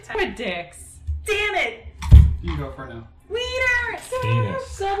Dicks. Damn it! You can go for now. Wiener!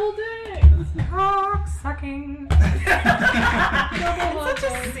 Penis. Double dick. Cock sucking. Such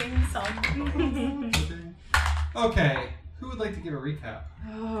a sing-song. Okay, who would like to give a recap?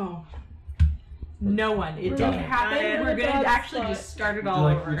 Oh. No one. It We're didn't done. happen. We're going to actually just start it all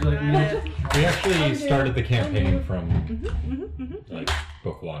over. Would you like me to? We actually started the campaign from Mm-hmm.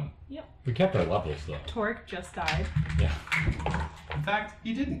 book 1. Yep. We kept our levels though. Torque just died. Yeah. In fact,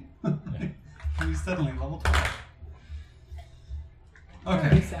 he didn't. He's suddenly level 12. Very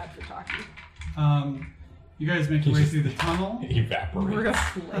Okay. sad for Taki. You guys make your way through the tunnel. Evaporate.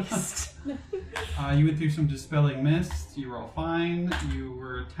 Replaced. You went through some dispelling mist. You were all fine. You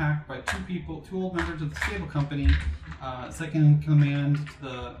were attacked by two old members of the stable company, second in command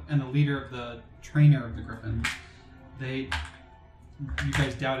and the leader of the trainer of the Griffins. You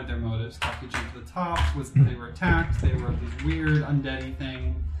guys doubted their motives. Taki jumped to the top. They were attacked. They were this weird undead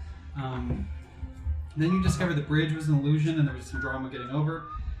thing. Then you discovered the bridge was an illusion, and there was some drama getting over.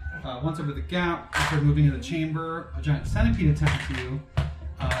 Once over the gap, you started moving into the chamber. A giant centipede attacked you.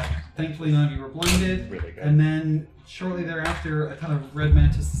 Thankfully, none of you were blinded. Really good. And then, shortly thereafter, a ton of Red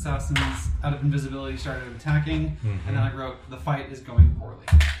Mantis assassins out of invisibility started attacking. Mm-hmm. And then I wrote, the fight is going poorly.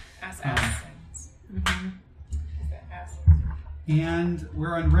 Assassins. Mm-hmm. And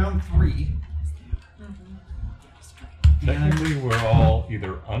we're on round 3. Technically, we're all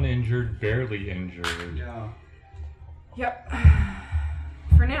either uninjured, barely injured. Yeah. Yep.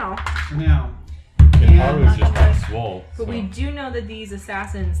 For now. For now. And Haru's just got swole. But we do know that these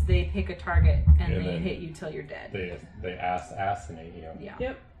assassins, they pick a target and they then hit you till you're dead. They assassinate you. Yeah.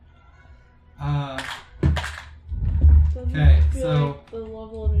 Yep. Okay, so like the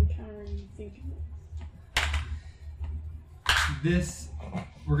level of encounter you think. this,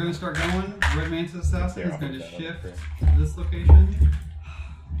 we're going to start going. Red Mantis Assassin is going to Yeah, shift okay. to this location.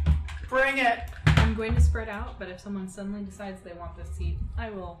 Bring it! I'm going to spread out, but if someone suddenly decides they want this seat, I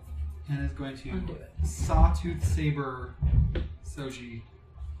will And is going to undo it. Sawtooth Saber Soji.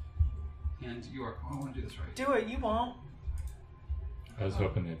 And you are, I want to do this right. Do it, you won't. I was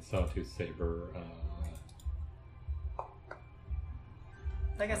hoping it Sawtooth Saber.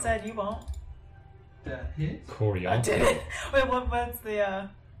 Like I said, you won't. That hit. Coriander. I did it. Wait, what's the,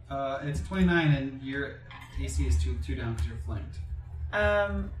 It's 29 and your AC is 2 down because you're flanked.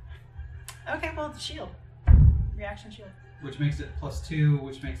 Okay, well, the shield. Reaction shield. Which makes it +2,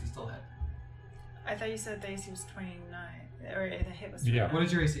 which makes it still hit. I thought you said the AC was 29. Or the hit was 29. Yeah. What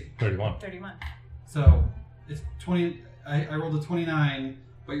is your AC? 31. 31. So, it's 20, I rolled a 29,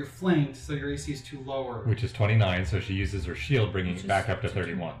 but you're flanked, so your AC is 2 lower. Which is 29, so she uses her shield, bringing Which it back is up to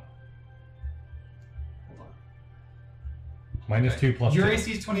 31. Hold on. Minus 2 plus Your 2.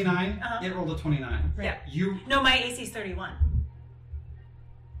 AC is 29, Uh-huh. it rolled a 29. Yeah. You No, my AC is 31.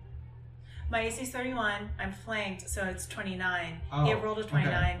 My AC is 31. I'm flanked, so it's 29. Oh, It rolled a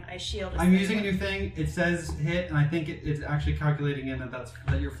 29. I shield. I'm using a new thing. It says hit, and I think it's actually calculating in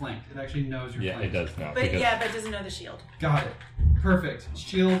that you're flanked. It actually knows you're Yeah, flanked. it does now. But because- yeah, but it doesn't know the shield. Got it. Perfect.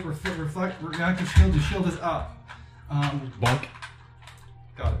 Shield, reflect, reactive shield. Your shield is up. Bonk.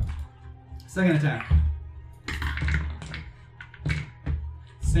 Got it. Second attack.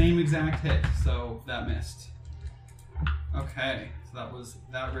 Same exact hit, so that missed. Okay, so that was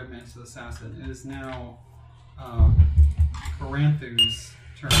that Red Mantis Assassin. It is now Caranthu's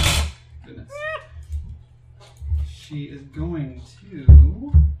turn. Goodness. She is going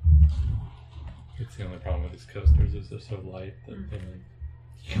to... It's the only problem with these coasters is they're so light that they're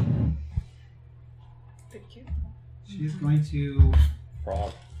like They're cute. She's going to...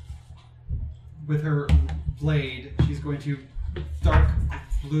 frog. With her blade, she's going to dark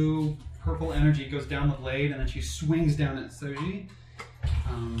blue purple energy goes down the blade, and then she swings down at Soji. And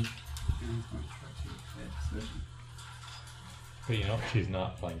I'm going to try to hit Soji. But you know, she's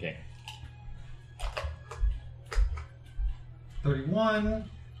not flanking. 31.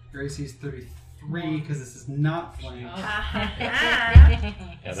 Your AC is 33 because this is not flank. Yeah,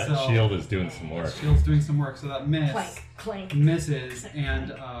 that So- shield is doing some work. Shield's doing some work, so that Clank. misses, and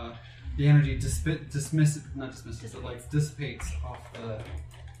the energy dissipates off the...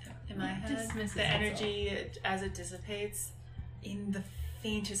 In my head, Dismisses the energy as it dissipates, in the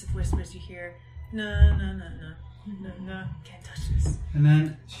faintest of whispers, you hear, no, no, no, no, no, no, can't touch this. And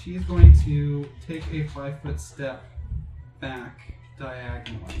then she's going to take a 5-foot step back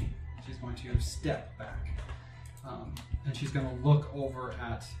diagonally. She's going to step back. And she's going to look over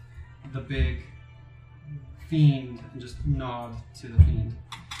at the big fiend and just nod to the fiend.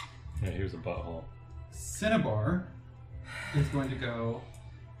 Yeah, here's a butthole. Cinnabar is going to go...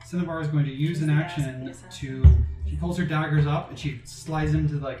 Cinnabar is going to use an action to She pulls her daggers up and she slides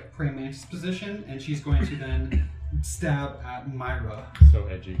into like a praying mantis position, and she's going to then stab at Myra. So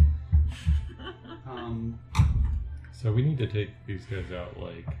edgy. Um, So we need to take these guys out,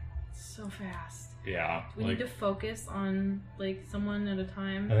 like, So fast. yeah. Do we like, need to focus on like someone at a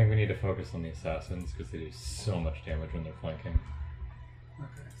time? I think we need to focus on the assassins because they do so much damage when they're flanking.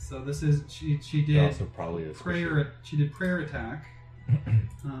 okay, so this is she They're did also probably prayer. She did prayer attack.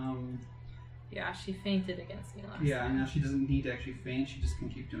 Yeah, she fainted against me last Yeah, time. now she doesn't need to actually faint. She just can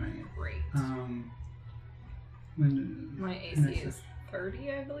keep doing it. Great. When My AC is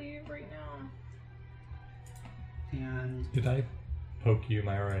 30, I believe, right now. and Did I poke you,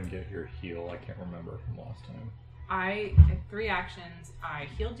 Myra, and get your heal? I can't remember from last time. I had 3 actions. I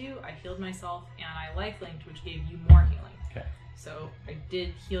healed you, I healed myself, and I life-linked, which gave you more healing. Okay. So I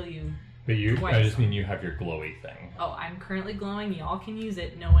did heal you. But you, Twice. I just mean you have your glowy thing. Oh, I'm currently glowing. Y'all can use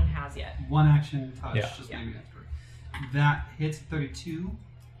it. No one has yet. one action touch, Yeah. just Yeah. maybe expert. That hits 32.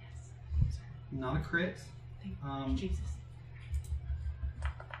 Yes. Not a crit. Thank Jesus.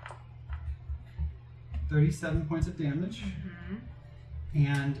 37 points of damage. Mm-hmm.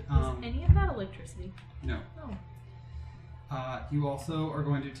 And Is any of that electricity? no. Oh. You also are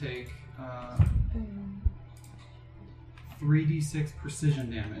going to take 3d6 precision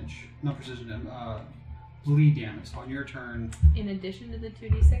damage. Not precision damage. Bleed damage. So on your turn, In addition to the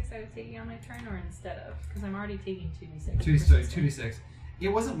 2d6 I was taking on my turn, or instead of? Because I'm already taking 2d6. 2d6. It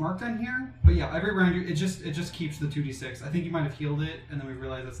wasn't marked on here, but yeah, every round it just keeps the 2d6. I think you might have healed it, and then we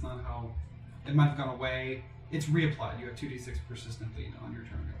realized that's not how. It might have gone away. It's reapplied. You have 2d6 persistent bleed on your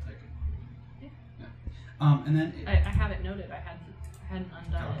turn. You'll take it. Yeah. And then I have it noted. I hadn't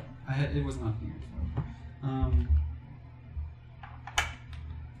undone it. It was not here. So.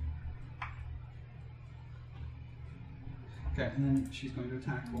 Okay, and then she's going to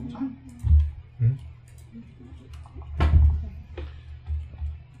attack one more time.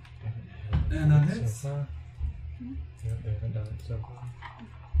 And that hits. So far. Yeah, they haven't done it so far.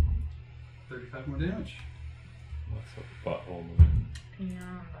 35 more damage. What's a butthole moving? And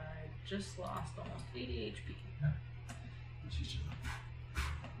I just lost almost 80 HP. And she's just.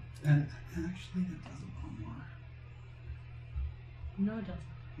 And actually, that does a lot more. No, it doesn't.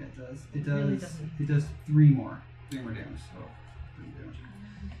 Yeah, it does. It It does. really doesn't. It does 3 more. 3 more damage. So 3 damage.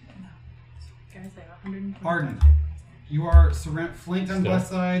 Guys, I have 120. Arden, you are flanked on Still. both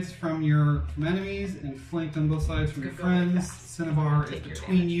sides from enemies, and flanked on both sides from your Good going friends. fast. Cinnabar is Take your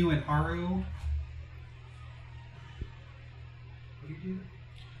between damage. you and Haru. What do you do?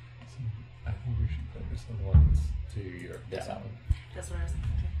 I think we should focus on the ones to your down. That's what I was thinking.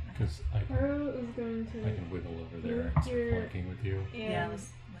 Because I Haru is going I to can wiggle over there and start You're- flanking with you. Yeah, and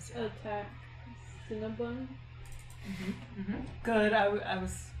let's do that. attack Cinnabon. Good. I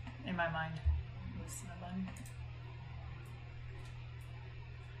was in my mind. It was Cinnabon.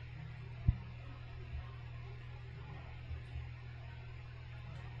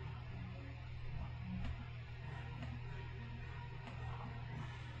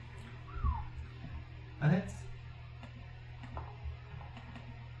 That hits.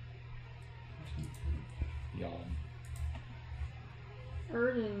 Yawn.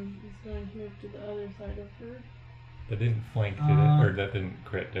 Arden is going to move to the other side of her. That didn't flank, did it? Or that didn't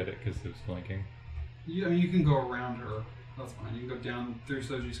crit, did it? Because it was flanking. I mean, you can go around her. That's fine. You can go down through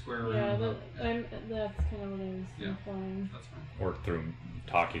Soji Square. Yeah, around that's kind of what I was Yeah. implying. That's fine. Or through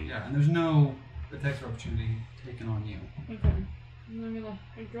Taki. Yeah, and there's no attacks of opportunity taken on you. Okay. And I'm gonna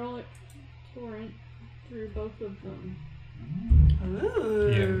hydraulic torrent through both of them. Ooh.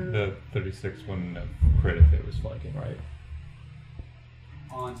 Yeah, the 36 wouldn't have crit if it was flanking, right?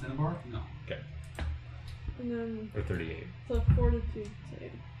 On Cinnabar? No. Okay. And then Or 38. it's a fortitude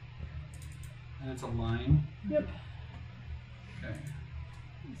save. And it's a line. Yep. Okay.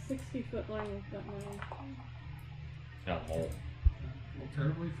 60-foot line with that line. Oh. Well,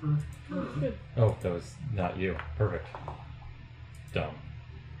 terribly for Oh, her. good. Oh, that was not you. Perfect. Dumb.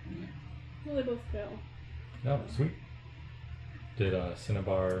 Yeah. Well, they both fail. Oh, sweet. Did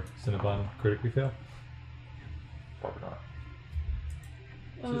Cinnabon critically fail? Probably not.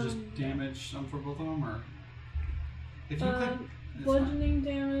 So just damage for both of them, or if you click, it's fine. bludgeoning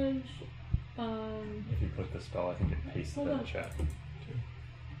damage. If you click the spell, I think it pastes it Hold in on. the chat. Too.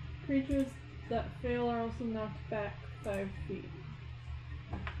 Creatures that fail are also knocked back 5 feet.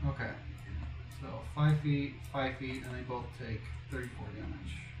 Okay. So 5 feet, 5 feet, and they both take 34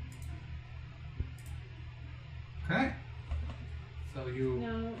 damage. Okay. So you,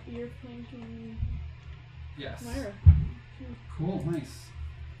 Now you're flanking yes. Myra. Cool, nice.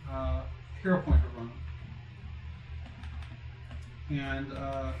 Hero point for everyone. And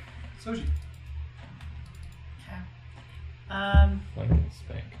Soji. Okay. Flank and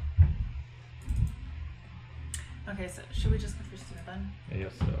spank. Okay, so should we just go for Cinnabon? I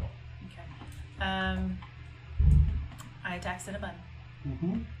guess so. Okay. I attack Cinnabon.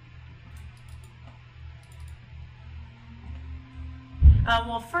 Mm-hmm.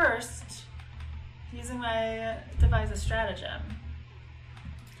 Well, first, using my devise a stratagem.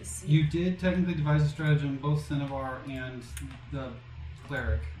 To see. You did technically devise a stratagem, both Cinnabar and the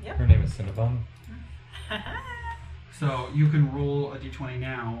cleric. Yep. Her name is Cinnabon. So you can roll a d20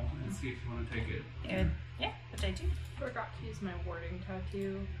 now and see if you want to take it. Yeah, which I do. Forgot to use my warding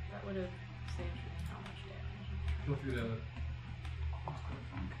tattoo. That would have saved me how much damage. Go through the.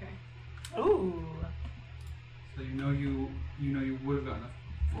 Okay. Ooh. So you would have gotten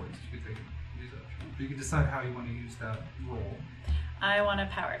a 40, so you could take it. Use that. But you can decide how you want to use that roll. I want a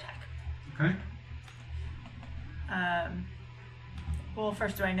power attack. Okay. Well,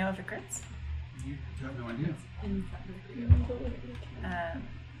 first, do I know if it crits? You have no idea.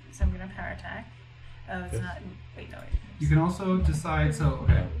 So I'm gonna power attack. Oh, it's Yes. not. Wait, no. You can also decide. So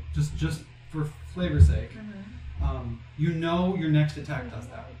okay, just for flavor's sake, you know your next attack does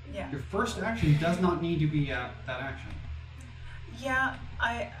that. Yeah. Your first action does not need to be at that action. Yeah,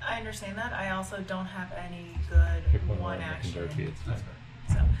 I understand that. I also don't have any good Pick one one that can action. dirty its That's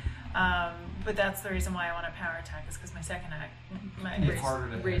So, but that's the reason why I want a power attack is because my second act, It's harder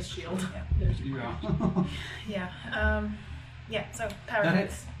to Raise hit. shield. Yeah. There's your point. Yeah. Yeah. So power That attack.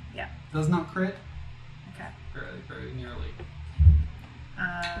 hits. Yeah. Does not crit. Okay. Very nearly.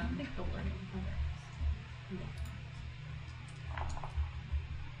 I think the wording.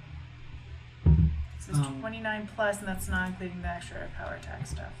 So it's 29 plus, and that's not including the extra power attack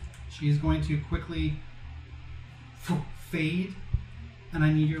stuff. She's going to quickly fade, and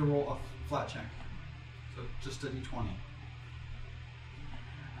I need you to roll a flat check. So just a d20.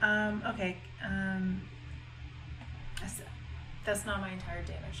 Okay. That's not my entire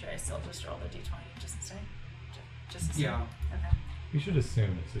damage. Should I still just roll the d20 just to say? Just to say? Yeah. Okay. We should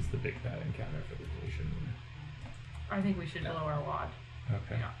assume it's just the big bad encounter for the station. I think we should blow our wad.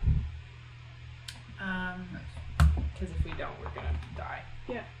 Okay. Yeah. Nice. Because if we don't, we're gonna die.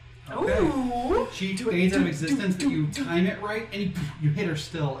 Yeah. Okay. Ooh. She fades out of existence, but you time it right, and you hit her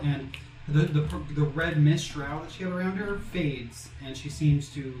still, and the red mist shroud that she had around her fades, and you seem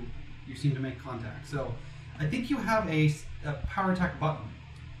to make contact. So I think you have a power attack button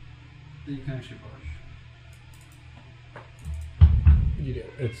that you can actually push. You do.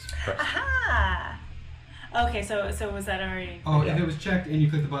 It's press. Aha! Okay, so was that already? Oh, Yeah. if it was checked and you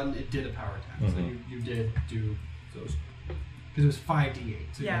clicked the button, it did a power attack. So Mhm. you did do those. Because it was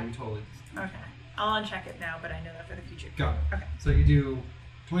 5d8, so yeah, Yeah. you totally Okay. I'll uncheck it now, but I know that for the future. got it. Okay. So you do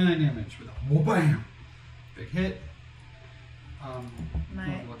 29 damage with a whoa bam! Big hit.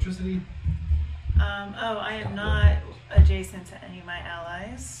 My Electricity. I am not adjacent to any of my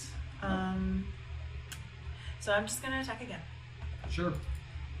allies. So I'm just gonna attack again. Sure.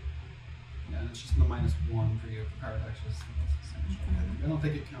 Yeah, and it's just the -1 for you. Power attack is I don't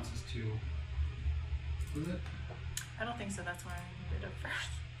think it counts as 2. Was it? I don't think so. That's why I did it first.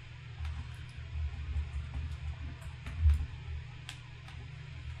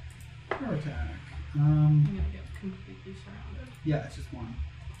 Power attack. I'm gonna get completely surrounded. Yeah, it's just 1.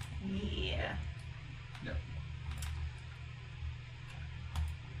 Yeah. Yep.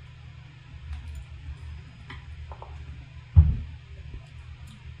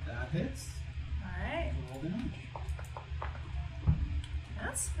 That hits. All right. Roll damage.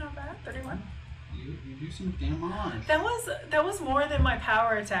 That's not bad. 31. You do some damage. That was more than my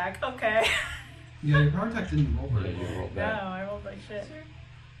power attack. Okay. Yeah, your power attack didn't roll Yeah, very you well. rolled No, that. I rolled like shit.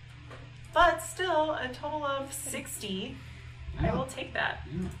 But still, a total of 60. I Yeah. will take that.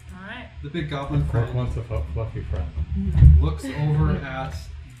 Yeah. All right. The big goblin Frank friend wants a fluffy friend. looks over at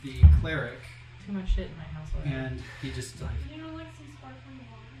the cleric, Too much shit in my house already. and he just like You know, like some sparkling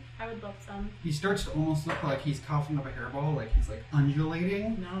water. I would love some. he starts to almost look like he's coughing up a hairball, like he's like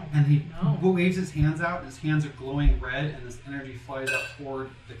undulating, No. and he No. waves his hands out, and his hands are glowing red, and this energy flies out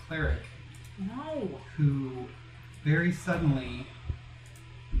toward the cleric, No. who very suddenly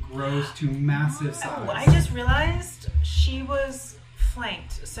grows to massive size. Oh, I just realized she was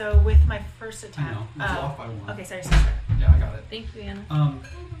flanked. So with my first I attack. know, it's off by 1. Okay, sorry. Yeah, I got it. Thank you, Anna.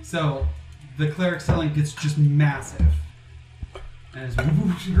 So the cleric selling gets just massive, and as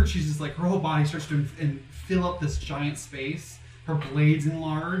she's just like her whole body starts to fill up this giant space. Her blades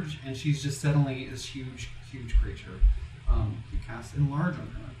enlarge, and she's just suddenly this huge creature. You cast enlarge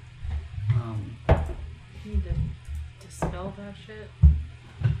on her, You need to dispel that shit.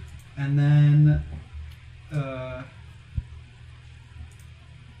 and then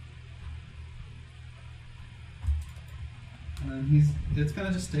then it's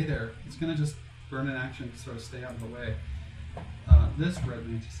gonna just stay there. It's gonna just burn an action to sort of stay out of the way. This red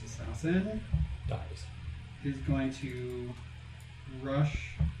mantis assassin Dies. is going to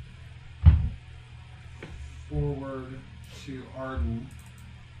rush forward to Arden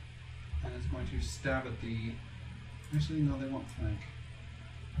and is going to stab at the. Actually, no, they won't flank.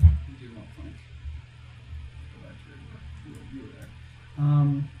 They do not flank. Go back to you were there.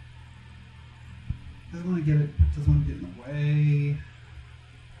 Doesn't want to get it. Doesn't want to get in the way.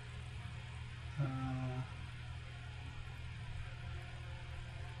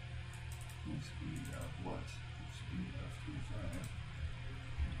 Move speed of what? Move speed of 25.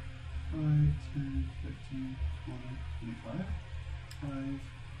 5, 10, 15, 20, 25. 5,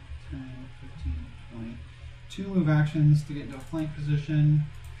 10, 15, 20. 2 move actions to get into a flank position,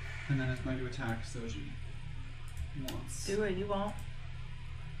 and then it's going to attack Soji once. Do it, you won't.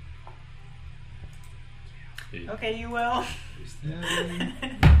 Yeah. Okay, you will.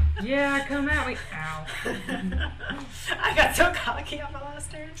 Yeah, come at me. Ow. I got so cocky on the last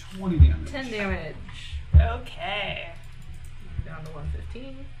turn. 20 damage. 10 damage. Okay. Down to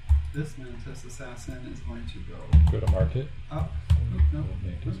 115. This Mantis Assassin is going to go Go to market. up. Nope.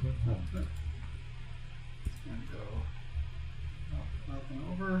 Mantis went Nope. home. It's going to go up and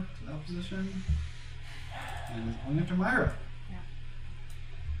over to that position. And it's going after Myra. Yeah.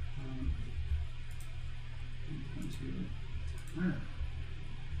 He's going to Myra.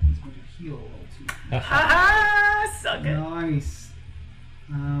 He's going to heal a little too. Haha! Suck it. Nice.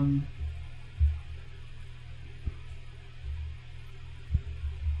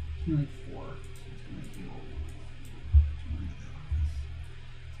 Healing 4. So it's going to heal.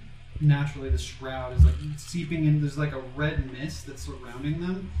 Naturally, the shroud is like seeping in. There's like a red mist that's surrounding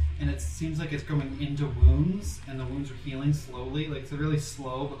them, and it seems like it's going into wounds, and the wounds are healing slowly. Like it's really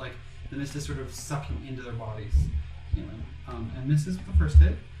slow, but like the mist is sort of sucking into their bodies, healing. And misses with the first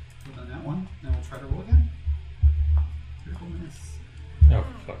hit. We've done that one. Then we'll try to roll again. Critical miss. Oh,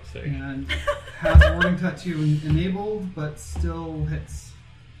 for fuck's sake. And has a warding tattoo enabled, but still hits.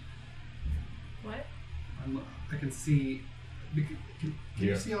 What? I can see. Can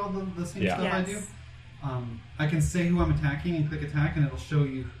you Yeah. see all the same Yeah. stuff I do? Yes. I can say who I'm attacking and click attack, and it'll show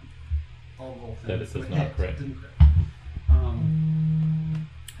you all the things. That it does So not hit, crit. Didn't crit.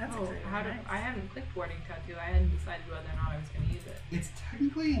 That's Oh, exciting. how do, Nice. I haven't clicked warding tattoo. I hadn't decided whether or not I was going to use it. It's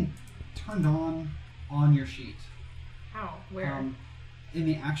technically turned on your sheet. How? Where? In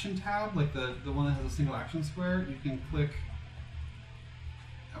the action tab, like the one that has a single action square, you can click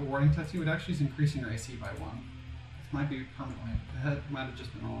a warding tattoo. It actually is increasing your AC by 1. It might be permanently. It might have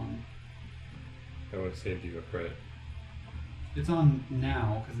just been on. That would have saved you a crit. It's on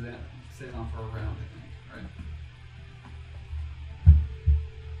now because it stays on for a round, I think, right?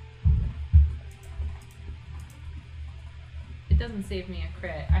 It doesn't save me a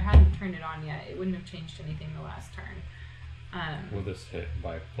crit. I hadn't turned it on yet. It wouldn't have changed anything the last turn. Will this hit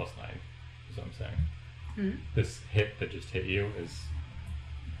by +9? Is what I'm saying. Hmm? This hit that just hit you is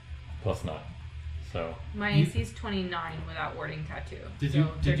 +9. So My You- AC is 29 without warding tattoo. Did so you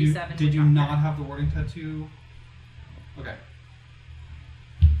 37 did would you not not crit. have the warding tattoo? Okay.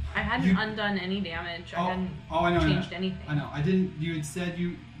 I hadn't you- undone any damage. Oh, I hadn't I know. changed anything. I know. I didn't. You had said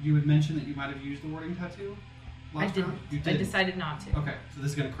you had mentioned that you might have used the warding tattoo. I Last didn't. round? You I didn't. decided not to. Okay, so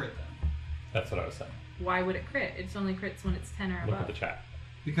this is gonna crit then, that's what I was saying. Why would it crit? It's only crits when it's 10 or Look above. at the chat.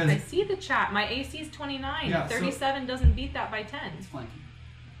 because I see the chat. My AC is 29. Yeah, so- 37 doesn't beat that by 10. it's flanking.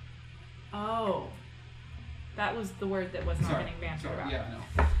 Oh. That was the word that was not Sorry, getting bantered sorry. about. Yeah,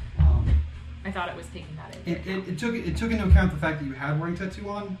 I know. I thought it was taking that into account. It took into account the fact that you had warding tattoo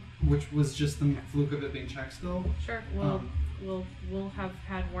on, which was just the fluke of it being checked still. Sure, we'll have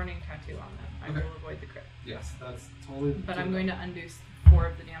had warning tattoo on them. I Okay. will avoid the crit. Yes, that's totally. But I'm totally- going to undo 4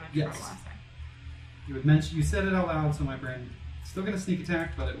 of the damage Yes. from last time. You had mentioned. You said it out loud, so my brain still gonna sneak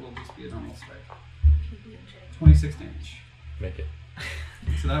attack, but it will just be a normal strike. 26 damage. Make it.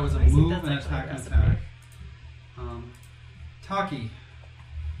 So that was a Nice, it move, does an actually attack, and aggressively. attack. Taki.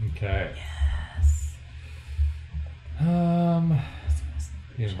 Okay. Yes.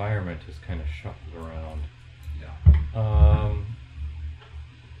 The environment is kind of shuffled around. Yeah.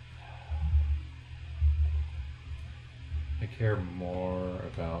 I care more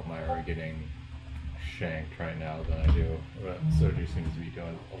about Myra getting shanked right now than I do. But Soju seems to be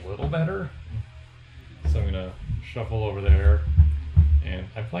doing a little better. So I'm gonna shuffle over there, and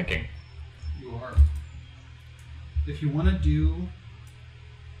I'm flanking. You are. If you want to do,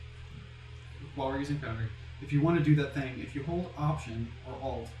 while we're using Foundry, if you want to do that thing, if you hold Option or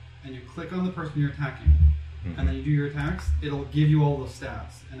Alt and you click on the person you're attacking, and then you do your attacks, it'll give you all those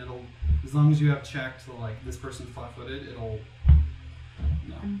stats, and it'll, as long as you have checked like this person's flat-footed, it'll.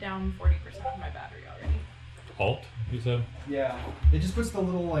 No. I'm down 40% of my battery already. Alt, you said? Yeah, it just puts the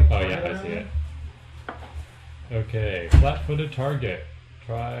little like. Oh yeah, I see it. Okay, flat-footed target.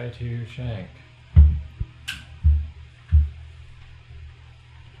 Try to shank.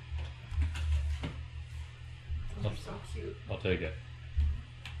 Those are so cute. I'll take it.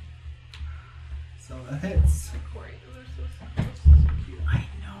 So that hits. Corey, those are so cute. I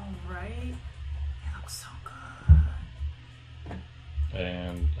know, right? It looks so good.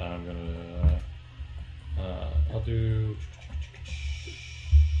 And I'm gonna. I'll do.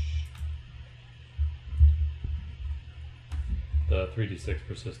 The 3d6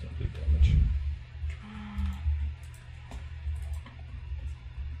 persistent bleed damage.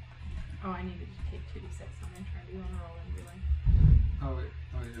 Oh, I needed to take 2d6 on my turn. Do you want to roll and be like? Oh wait,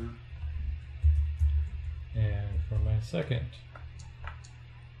 oh yeah. And for my second,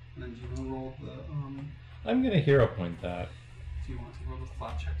 And then do you want to roll the I'm gonna hero point that. Do you want to roll the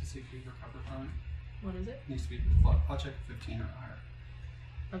flat check to see if you recover from it? What is it? It needs to be flat check 15 or higher.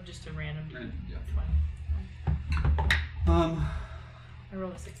 Of just a random D. Random, yeah. 20. I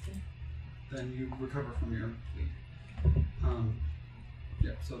rolled a 16. Then you recover from your bleed.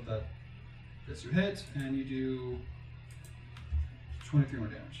 Yeah, so that gets you hit, and you do 23 more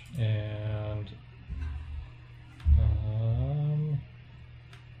damage. And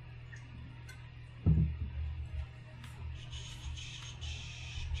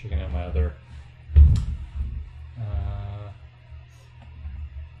checking out my other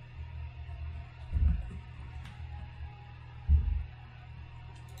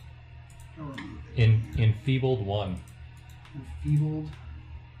enfeebled 1. Enfeebled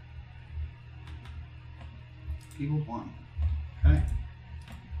 1. Okay.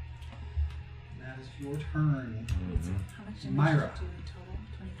 That is your turn. How much Myra. damage did you do total?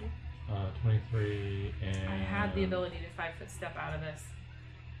 22? 23 and I had the ability to 5-foot step out of this,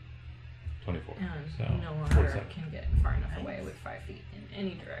 24. and So no longer 47. can get far enough away with 5 feet in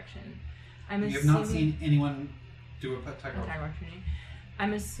any direction. I'm You have assuming not seen anyone do a attack roll. attack opportunity.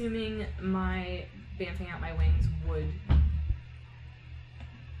 I'm assuming my bamfing out my wings would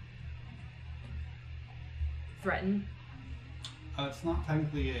threaten. It's not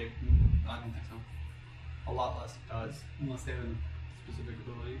technically a. I don't think so. A lot less does, unless they have a specific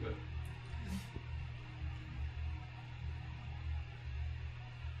ability, but.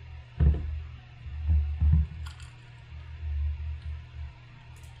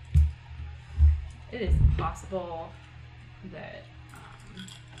 It is possible that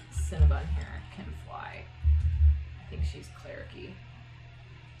Cinnabon here can fly. I think she's clericy.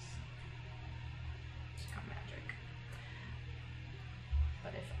 She's got magic.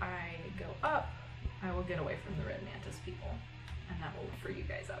 But if I go up, I will get away from the Red Mantis people, and that will free you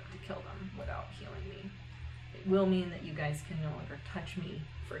guys up to kill them without healing me. It will mean that you guys can no longer touch me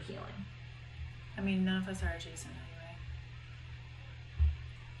for healing. I mean, none of us are adjacent anyway.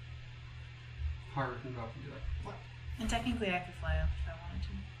 Harder can go up and do like what? And technically I could fly up if I wanted to.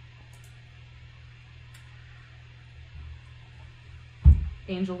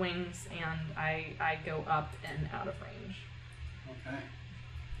 Angel wings, and I go up and out of range. Okay.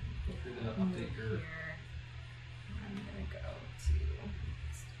 Feel free to Move update your. here. I'm gonna go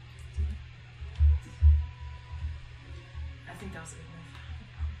I think that was a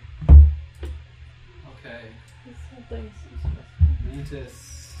good move. Okay. This whole thing's so stressful. Mantis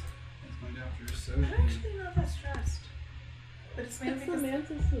is going after I'm Soji. actually not that stressed. But it's mainly It's the because...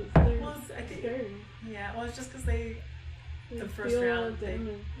 mantises. They're Well, it's- I think- scary. Yeah, well, it's just because they They the first feel round, they,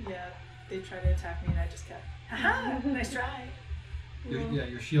 damage. they tried to attack me and I just kept, haha, nice try. Well, Yeah,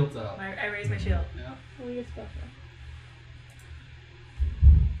 your shield's up. I raised my shield. Yeah. well, he gets better.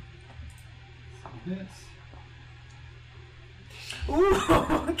 So hits.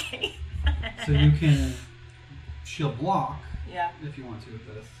 Ooh, okay. So you can shield block Yeah. if you want to with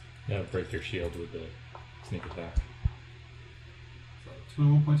this. Yeah, break your shield with the sneak attack. So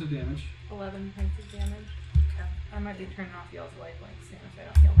 21 points of damage. 11 points of damage. Okay. I might be turning off y'all's life links soon if I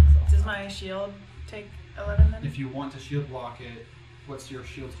don't heal myself. Does my shield take 11 then? If you want to shield block it, what's your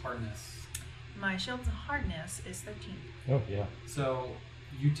shield's hardness? My shield's hardness is 13. Oh yeah, So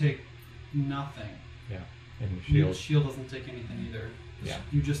you take nothing. yeah. And the Shield. shield. Shield doesn't take anything either. Yeah.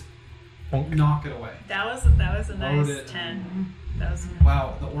 You just Bonk. knock it away. That was a Load nice it. 10. That was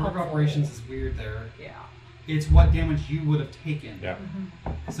Wow, the order of operations is weird there. Yeah. It's what damage you would have taken. Yeah.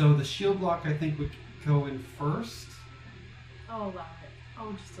 So the shield block I think would go in first. I'll allow it.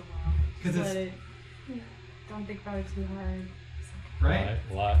 Oh, just allow it. 'Cause Just it's- let it. Don't think about it too hard. Right?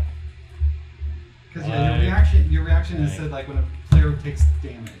 Lot. Because your reaction is said like when a player takes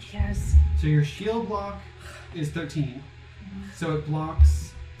damage. Yes. So your shield block is 13. So it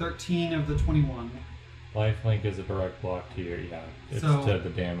blocks 13 of the 21. Lifelink is a direct block to your, it's So- to the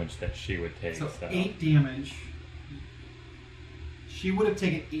damage that she would take. So So 8 damage. She would have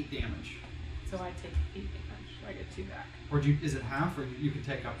taken 8 damage. So I take 8 damage. I get 2 back. Or is it half, or you can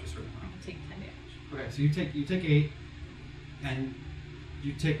take up to a certain I amount? can take 10 damage. Okay, so you take 8, and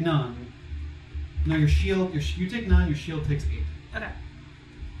you take none. No, your shield. You take none. Your shield takes 8. Okay.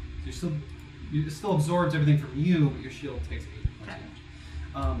 So it still absorbs everything from you, but your shield takes 8 points Okay.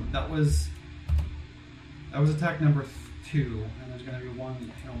 damage. That was attack number 2, and there's going to be one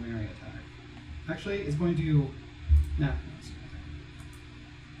Hail Mary attack. Actually, it's going to. Nah, it's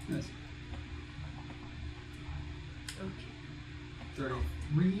going to attack. This. Okay.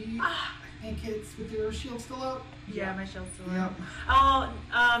 33. I think it's with your shield still up. Yeah, my shield's still Yeah. up.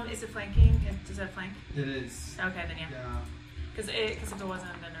 Oh, is it flanking? Does it flank? It is. Okay, then yeah. Yeah. Because if it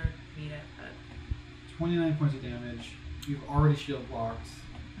wasn't, then I would need it. But 29 points of damage. You've already shield blocked,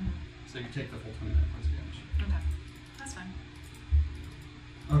 so you take the full 29 points of damage. okay, that's fine.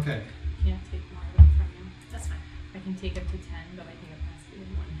 Okay. Can't take more of it from you. That's fine. I can take up to 10, but I think it has to be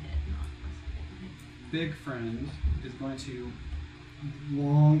in 1 hit, not less than 1 hit. Big Friend is going to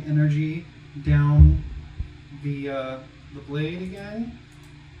long energy down the blade again.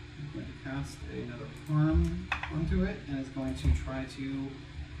 He's going to cast another harm onto it, and is going to try to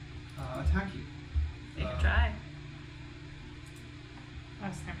attack you. Take a try.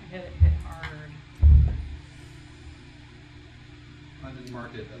 Last time I hit hard. I didn't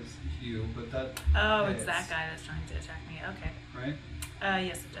mark it as you, but that. Oh, hits, it's that guy that's trying to attack me. Okay. Right?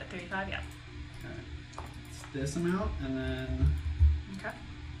 Yes, it's at 35, yeah. Okay. It's this amount, and then. Okay.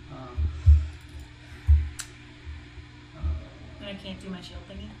 Um, And I can't do my shield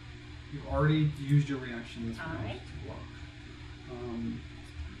thingy? You've already used your reaction this round Alright. to block.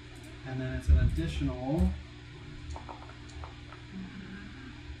 And then it's an additional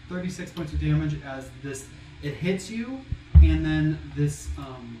 36 points of damage as it hits you, and then this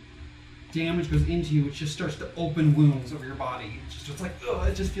damage goes into you, which just starts to open wounds over your body. It's just like, ugh,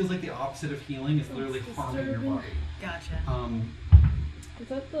 it just feels like the opposite of healing. It's literally harming your body. Gotcha. Is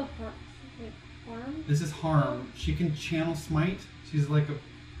that the harm? This is harm. She can channel smite. She's like a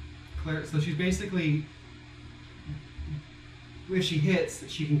cleric, so she's basically, if she hits,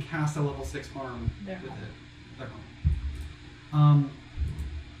 she can cast a level 6 harm They're with home. it. They're home.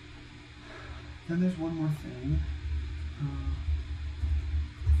 Then there's one more thing.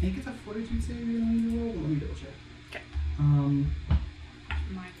 I think it's a fortitude save you're gonna need to roll, but let me double check. Okay.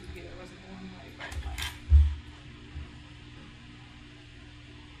 My computer wasn't going right.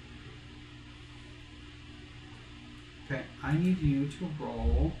 Okay, I need you to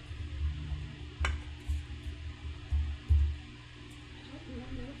roll.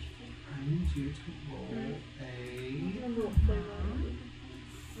 I need you to roll a Remember what flavor it was.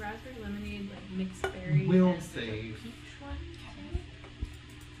 Raspberry lemonade, like mixed berry. will and save. Peach one.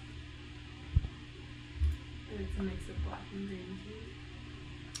 It's a mix of black and green tea.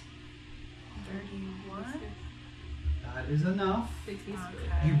 31? That is enough. It tastes really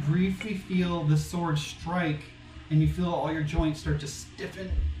Okay. You briefly feel the sword strike, and you feel all your joints start to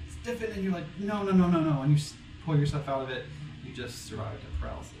stiffen, and you're like, no, and you pull yourself out of it. You just survived a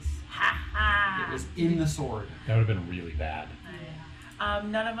paralysis. Ha ha! It was in the sword. that would have been really bad.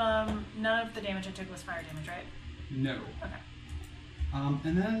 None of the damage I took was fire damage, right? No. Okay.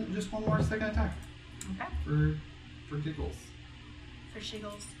 And then just one more second attack Okay. for giggles, For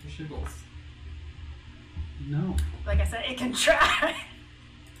shiggles. for shiggles. No. Like I said, it can try.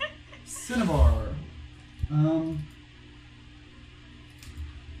 Cinnabar.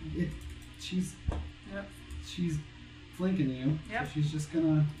 She's Yep. flanking you. Yep. So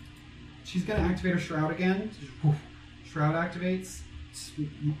she's gonna activate her shroud again. So just, poof, shroud activates.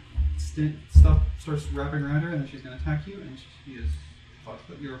 Stuff starts wrapping around her, and then she's gonna attack you. And she is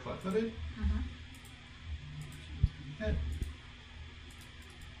flat-footed. You're flat-footed. Hit.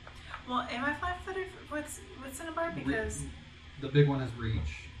 Well, am I flat-footed with Cinnabar? Because The big one has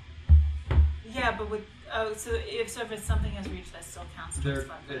reach. yeah, but with so if it's something has reached, that still counts towards There,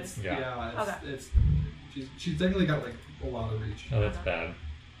 flat-footed. it's Yeah. it's she's technically got like a lot of reach. Oh, that's bad.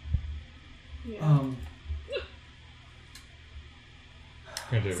 Yeah.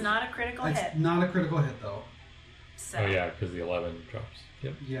 Gonna do. It's not a critical It's hit. not a critical hit though. So. Oh yeah, because the 11 drops.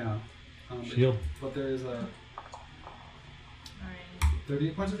 Yep. Yeah. Shield. But there is a Alright.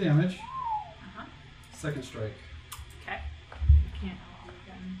 38 points of damage. Uh-huh. Second strike. Okay. I can't help you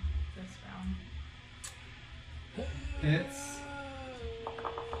again this round. Hits.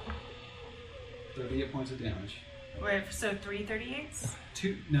 38 points of damage. Wait, so 3 38s?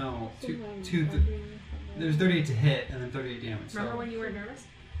 There's 38 to hit and then 38 damage. Remember when you were nervous?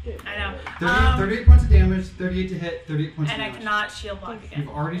 I know. 38 points of damage, 38 to hit, 38 points of And I damage. cannot shield block again. You've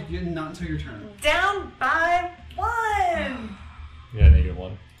already gotten not until your turn. Down by 1! Yeah,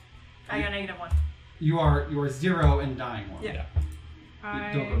 -1. I got -1. You are 0 and dying 1. Yeah.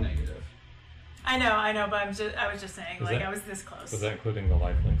 Don't go negative. I know, but I was just saying, Was like, that- I was this close. Was that including the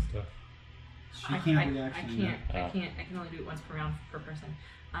lifelink stuff? She I can't reaction. I can only do it once per round per person.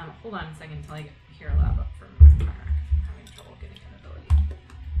 Hold on a second until I get Hero Lab up for my rack. I'm having trouble getting an ability.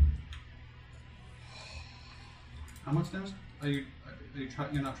 How much damage?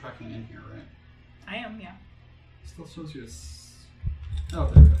 You're not tracking in here, right? I am, yeah. Still shows you Oh,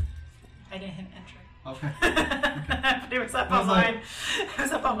 there we go. I didn't hit enter. Okay. But it was up I was on like- mine. It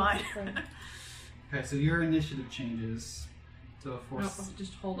was up on mine. Okay, so your initiative changes to No, force.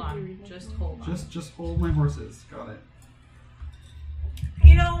 just hold on. Just hold on. Just hold my horses. Got it.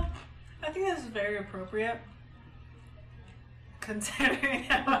 You know, I think this is very appropriate. Considering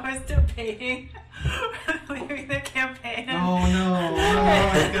how I was debating leaving the campaign. Oh no!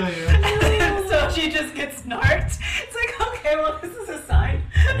 I kill you. So she just gets narked. It's like, okay, well, this is a sign.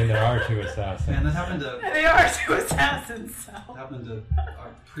 I mean, there are 2 assassins. Man, that happened to And they are 2 assassins, so.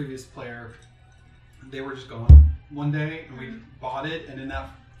 our previous player. They were just going one day, and we bought it, and in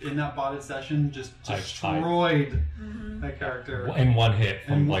that botted session, just destroyed that character. In 1 hit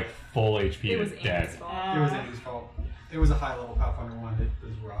from And- like full HP It to was dead. Andy's fault. It was Andy's fault. It was a high level Pathfinder one. It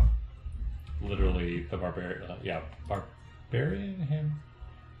was rough. Literally, the barbarian. Barbarian.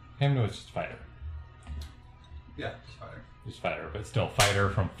 Him was just fighter. Yeah, just fighter. Just fighter, but still fighter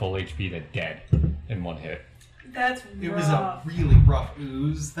from full HP to dead in 1 hit. That's It rough. was a really rough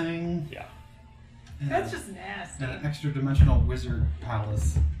ooze thing. Yeah. And That's just nasty. an extra dimensional wizard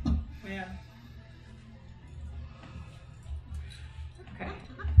palace. Yeah. Okay.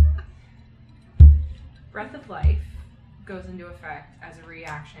 Breath of Life goes into effect as a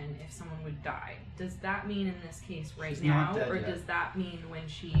reaction if someone would die. Does that mean in this case right She's not now, dead or yet. does that mean when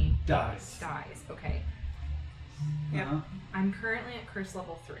she Dies. dies? Okay. Yep. Uh-huh. I'm currently at curse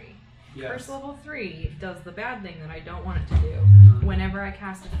level 3. Yes. Curse level 3 does the bad thing that I don't want it to do. Whenever I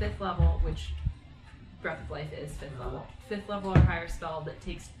cast a 5th level, which Breath of Life is 5th level, 5th level or higher spell that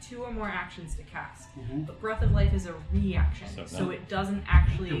takes 2 or more actions to cast. Mhm. But Breath of Life is a reaction, So so no. it doesn't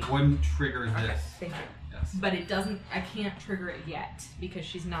actually. It wouldn't trigger Okay, this. thank you. Yes. But it doesn't. I can't trigger it yet because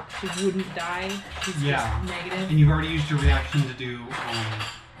she wouldn't die. She's Yeah. just negative. And you've already used your reaction to do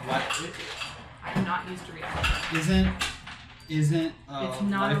what I'm not used to reaction. isn't It's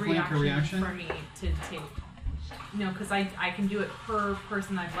not a lifelink reaction for me to take. No, because I can do it per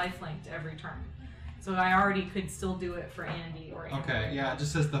person I've lifelinked every turn. So I already could still do it for Andy or Andy. Okay, yeah, it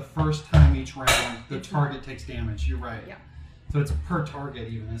just says the first time each round the It's target takes damage. You're right. Yeah. So it's per target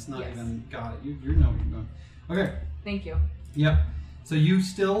even. It's not Yes. even got it. You know what you're doing. Okay. Thank you. Yep. So you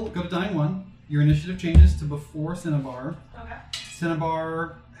still go to dying 1. Your initiative changes to before Cinnabar. Okay.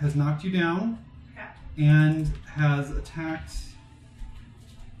 Cinnabar has knocked you down Okay. and has attacked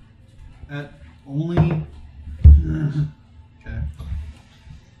at only. Okay.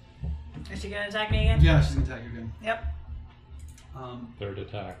 Is she gonna attack me again? Yeah, she's gonna attack you again. Yep. 3rd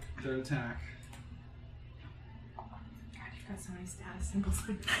attack. Third attack. God, you've got so many status symbols.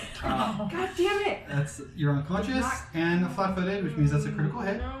 Uh, God damn it! That's you're unconscious Not- and flat-footed, which means that's a critical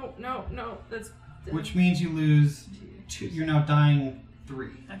hit. No. That's. Which means you lose 2. You're now dying 3.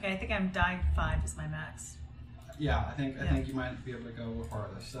 Okay, I think I'm dying 5 is my max. Yeah, I think you might be able to go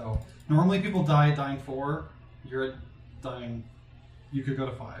farther. So normally people die at dying 4. You're at dying. You could go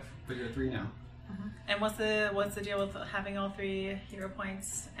to 5, but you're at 3 now. And what's the deal with having all 3 hero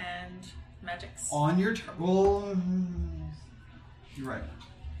points and magics? On your turn, well, you're right.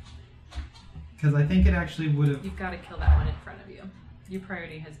 Because I think it actually would have. You've got to kill that one in front of you. Your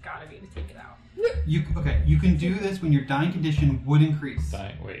priority has got to be to take it out. You can do this when your dying condition would increase.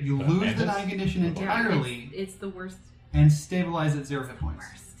 Wait. You the lose the Mantis? dying condition entirely It's the worst. and stabilize at 0 hit points.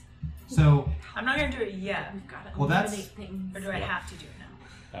 So I'm not gonna do it yet. We've got to Well, that's- eliminate things. Or do I have to do it now?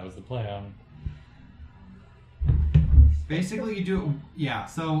 That was the plan. basically you do it. Yeah.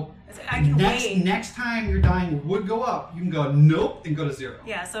 So I can wait. next time your dying would go up, you can go nope and go to 0.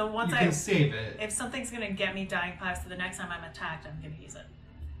 Yeah, so once you I can save it. if something's gonna get me dying 5, so the next time I'm attacked, I'm gonna use it.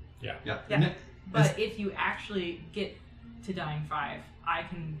 Yeah. Yeah. Yeah. Ne- But if you actually get to dying 5, I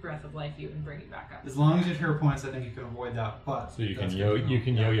can Breath of Life you and bring you back up. as long as you have hero points, I think you can avoid that. But So you can that's yo good to you know.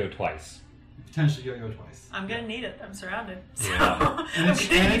 can Yeah. yo-yo twice. Potentially yo-yo twice. I'm gonna need it. I'm surrounded. So Yeah. And, I'm it's,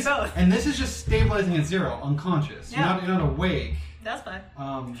 gonna and, need it's, both. and this is just stabilizing at 0, unconscious. Yeah. You're not awake. That's fine.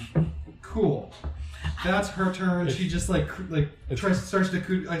 Cool. That's her turn. She just starts to essentially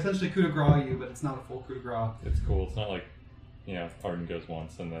coup de grace you, but it's not a full coup de grace. It's cool. It's not like, Arden goes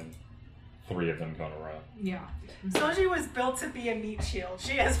once and then 3 of them go in a row. Yeah. Soji was built to be a meat shield.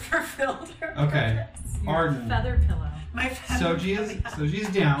 She has fulfilled her Okay. purpose. Your Arden. feather pillow. My feather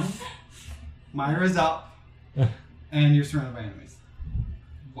Soji's down. Myra's up. And you're surrounded by enemies.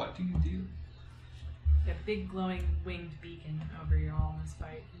 What do you do? A big glowing winged beacon over you all in this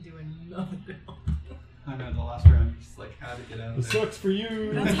fight. Doing nothing. I know the last round you just had to get out It of there. sucks for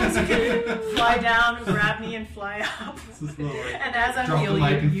you. That's you can fly down, grab me, and fly up. This is a little And as I'm drop the healing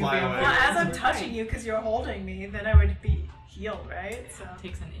mic and you fly go- away. well, as I'm touching you because you're holding me, then I would be healed, right? So. It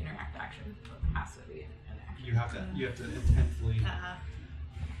takes an interact action. So it has to be an action. You have to intensely.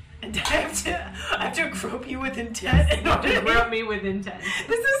 And I have to grope you with intent in order to Grab me with intent.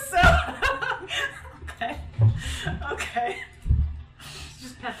 This is so. Okay.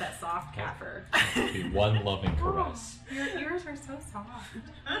 Just pet that soft cat fur. Be one loving caress. Your ears are so soft.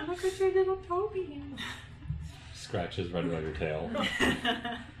 Look at your little Toby. Scratches right above your tail.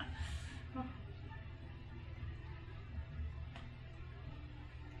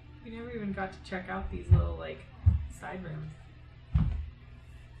 We never even got to check out these little side rooms.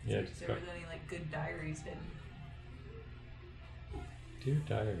 Yeah, If just there go. was any good diaries hidden. Dear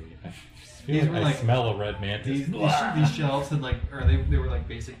diary. I just These feel were, I smell a red mantis. These shelves had they were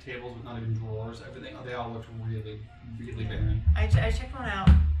basic tables with not even drawers. Everything they all looked really, really barren. I checked one out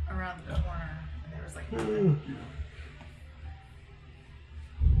around the corner, and there was nothing.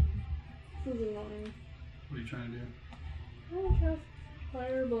 This is annoying. What are you trying to do? I want to cast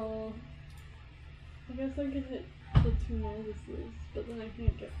Fireball. I guess I could hit the 2 notices, but then I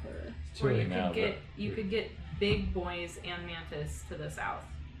can't get her. It's too Or early you now, could get but you could get big boys and mantis to the south,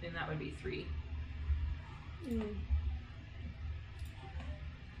 and that would be 3. Mm.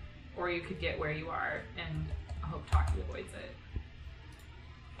 Or you could get where you are and hope Taki avoids it.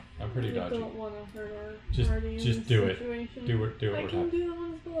 I'm pretty I dodgy. don't want to hurt our Just party in do this it. situation. Do it I we're can talking. do the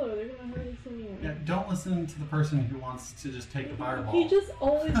ones below. They're gonna hurt us anyway. Yeah, don't listen to the person who wants to just take the fireball. He just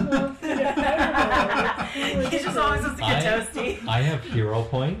always wants to get fireball. He just always wants to get toasty. I have hero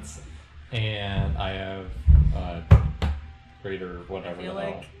points, and I have greater whatever I feel the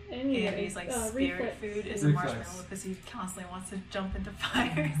hell. like Anyway, Andy's reflex reflex. food is a Reflex. marshmallow because he constantly wants to jump into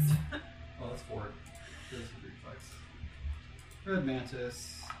fires. Oh, that's 4. There's a reflex. Red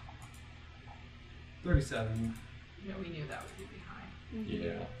mantis. 37. Yeah, we knew that would be high. Mhm.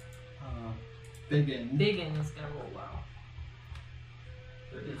 Yeah. Biggin. Biggin is gonna roll low.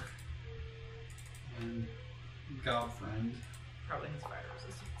 30. And Godfriend. Probably has fire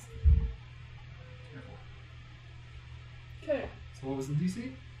resistance. Careful. Okay, So what was the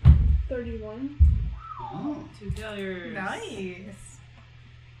DC? 31. Oh, 2 failures. Nice.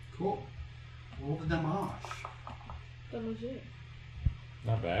 cool. Roll the damage. Damage.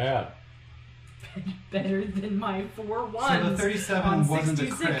 Not bad. Better than my 4 ones. So the 37 on wasn't a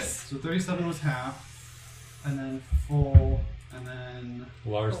 66. crit. So 37 was half, and then full, and then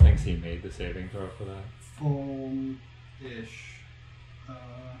Lars thinks he made the saving throw for that. full-ish.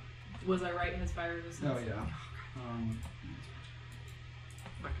 Was I right? His fire resistance. Oh yeah.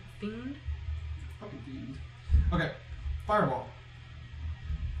 Like a fiend. Fucking fiend. Okay, fireball.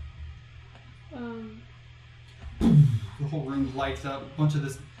 The whole room lights up. A bunch of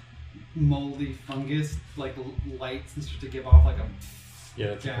this moldy fungus, lights, and starts to give off a. Yeah,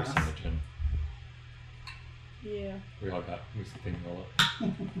 that's Gas. a carcinogen. Yeah. We all got Lucy thinking a lot.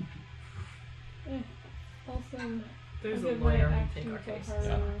 Also, There's I'll a give my lawyer and action take our to case. her.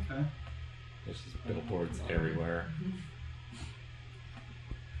 Yeah. Okay. There's just billboards everywhere.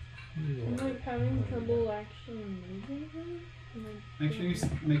 I'm having trouble actually moving her. and I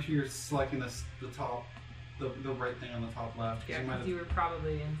Make sure you're selecting the top, the right thing on the top left. 'Cause Yeah, you might because have- you were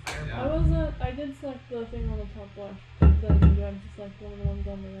probably in Yeah. fireball. I did select the thing on the top left, but then you have to select one of the ones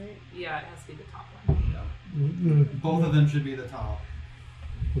on the right. Yeah, it has to be the top one. yeah. Both of them should be the top.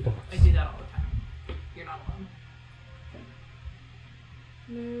 I do that all the time. You're not alone.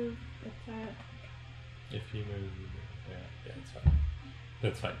 Move, attack. If you move, yeah, it's fine.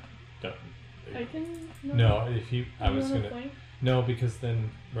 That's fine. Don't. I can. No, if you, I You was wanna gonna. flank? No, because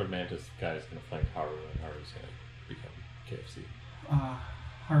then Red Mantis guy is gonna flank Haru, and Haru's gonna become KFC.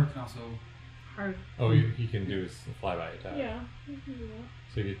 Haru can also. Hard. Oh, he can do his flyby attack. Yeah, you can do that.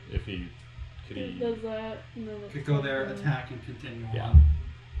 So if he could It he does that, and then Could go there, attack, and continue Yeah. on.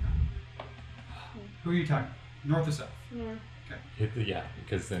 Who are you attacking? North or south? North. hit the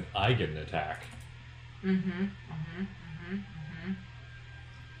because then I get an attack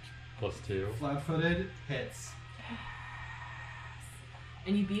 +2. Flat-footed hits.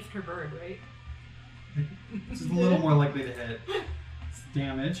 And you beefed her bird, right? It's just a little more likely to hit. It's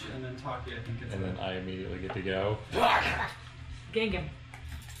damage, and then Taki, I think it's. And then I immediately get to go. Gang him.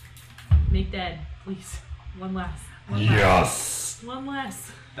 Make dead, please. One less. Yes! One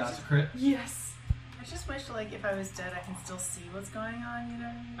less. That's a crit. Yes. I just wish, like, if I was dead, I can still see what's going on, you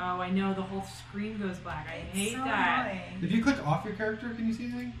know? Oh, I know. The whole screen goes black. I hate so that. Annoying. If you click off your character, can you see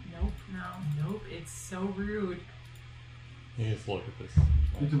anything? Nope. No. Nope. It's so rude. You just look at this.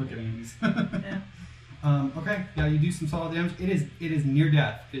 You can look at Andy's. Yeah. Okay, yeah, you do some solid damage. It is near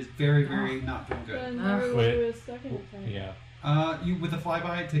death. It is very, very not doing good. Then how do we Wait. do a second attack? Yeah. You with a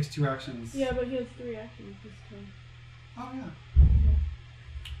flyby, it takes 2 actions. Yeah, but he has 3 actions this time. Oh yeah.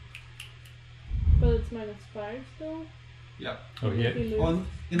 But it's -5 still? Yep. Oh, If he yeah. moves. Well,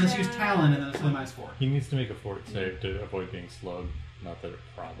 unless you use Talon, and then it's only -4. He needs to make a fort save to avoid being slowed. Not that it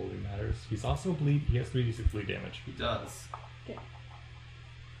probably matters. He's also bleed. He has 3d6 bleed damage. He does. Okay.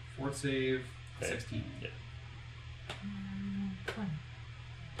 Fort save, Okay. 16. Yeah. 20.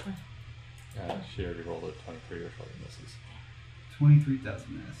 She already rolled a 23 or probably misses. 23 does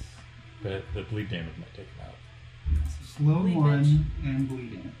miss. But the bleed damage might take him out. So slow Bleed 1 and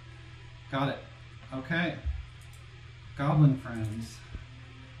bleeding. Got it. Okay. Goblin friends.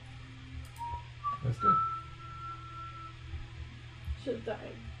 That's good. Should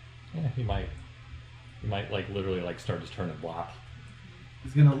die. Yeah, he might. He might like literally like start his turn and block.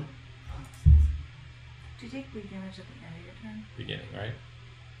 He's gonna. Do you take bleed damage at the end of your turn? Beginning, right?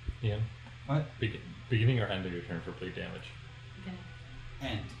 Ian? What? Beginning or end of your turn for bleed damage? Okay.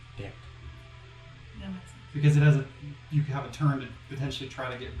 End. Damn. Yeah, makes sense. Because it has a. You can have a turn to potentially try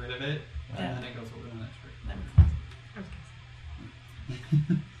to get rid of it, Yeah. and then it goes over the next turn. That makes sense. I was gonna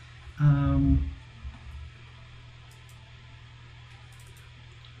say.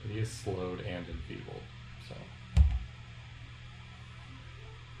 But he is slowed and enfeebled, so.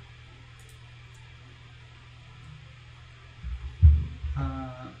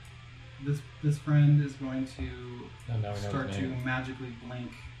 This friend is going to And now we know start his to name. magically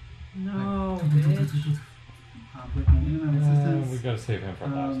blink. No, Like, bitch. blinking in and out of We existence. gotta save him for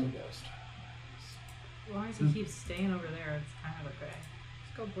last, I Um, guess. As long as he keeps staying over there, it's kind of okay.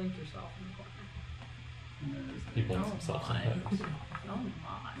 Just go blink yourself in the corner. And there's He a- blinks Oh himself my. sometimes. Oh my.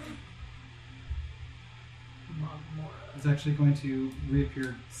 Magmora. It's actually going to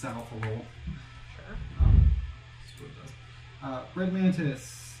reappear south a little. Sure. That's what it does. Red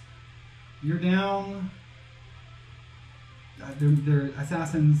Mantis, you're down. They're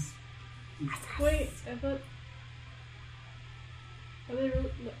assassins. Wait, I thought. Are they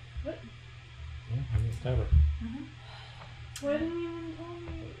really. What? Yeah, he needs to have her. Why didn't you even tell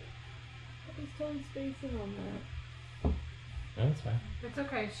me? I was telling spacing on that. No, that's fine. It's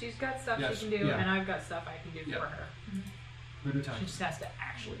okay. She's got stuff Yes, she can do, yeah. and I've got stuff I can do Yeah. for her. Red attack. She just has to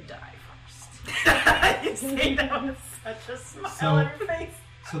actually die first. You say that with such a smile So- on her face.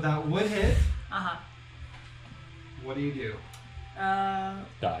 So that would hit. Uh-huh. What do you do? Uh,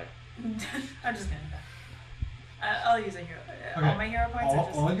 Die. I'm just gonna die. I'll use a hero. Okay. All my hero points are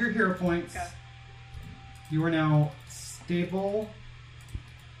just... All your hero points. Okay. You are now stable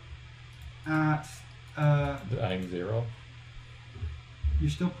at. Dying 0. You're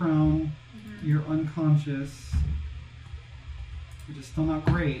still prone. Mhm. You're unconscious. Which is still not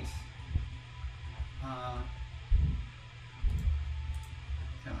great.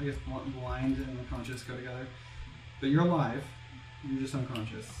 Yeah, I guess blind and unconscious go together. But you're alive. You're just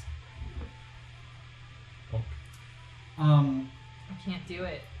unconscious. Oh, I can't do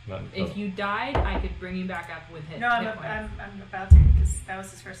it. not If you died, I could bring you back up with hit. No, hit points. I'm about to, because that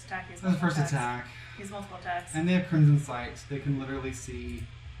was his first attack. He has That's the multiple first attacks. attack. He has multiple attacks. And they have Crimson Sight. They can literally see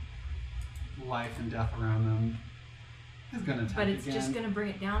life and death around them. He's gonna attack But it's again. just gonna bring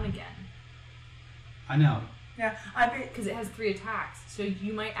it down again I know. Yeah, I bet... because it has 3 attacks, so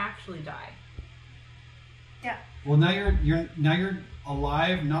you might actually die. Yeah. Well, now you're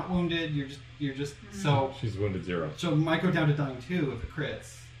alive, not wounded. You're just so. She's wounded 0. So might go down to dying 2 if it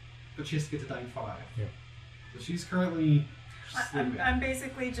crits, but she has to get to dying 5. Yeah. So she's currently sleeping. I'm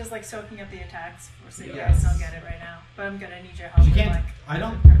basically just like soaking up the attacks so you Yes. guys don't get it right now. But I'm gonna need your help. She with, can't. like, I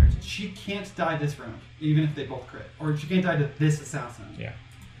don't. the courage. She can't die this round, even if they both crit, or she can't die to this assassin. Yeah.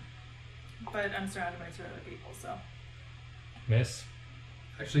 But I'm surrounded by 2 other people, so. Miss.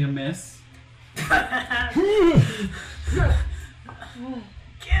 Actually, a miss.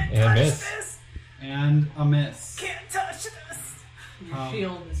 Can't And touch miss. this! And a miss. Can't touch this! Your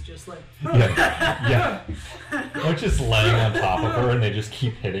shield is just like. Yeah. They're just laying on top of her and they just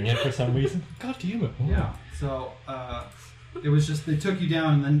keep hitting it for some reason. God damn it. Yeah. So it was just they took you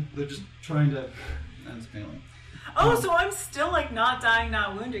down, and then they're just trying to. And it's failing. Oh, so I'm still like not dying,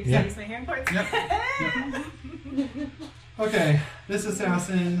 not wounded because I use my healing points. Yep. Okay, this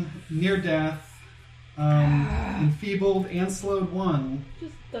assassin, near death, enfeebled and slowed one,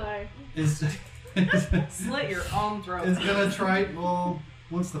 Just die. is Slit your own throat. is gonna try. Well,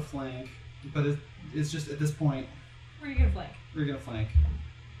 wants the flank, but it's just at this point Where are you gonna flank? we're gonna flank.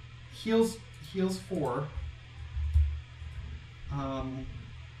 Heals 4.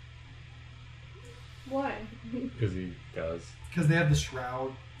 Why? Because he does. Because they have the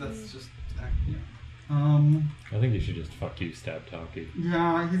shroud. That's just yeah. I think you should just fuck you, stab Taki.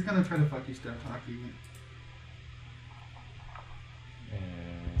 Yeah, he's gonna try to fuck you, Steph Taki.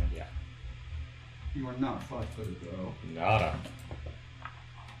 And yeah. You are not flat-footed though. Nada.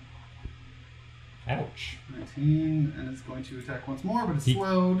 Ouch. 19, and it's going to attack once more, but it's He-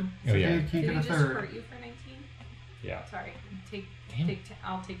 slowed. So Oh, yeah. Dave can't Did get he a just third. hurt you for 19? Yeah. Sorry. Damn.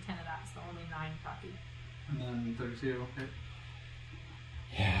 I'll take 10 of that, so only 9 copy. And then 32. Okay.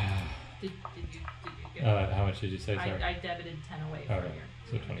 Yeah. Did you get How much did you say, sorry? I debited 10 away from Okay,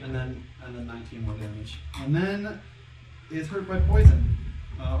 your... so 20. And then 19 more damage. And then is hurt by poison.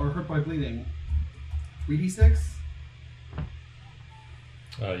 Or hurt by bleeding. 3d6?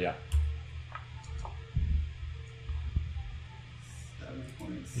 Yeah. 7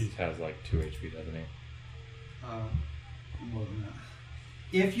 points. He has like 2 HP, doesn't he? More than that.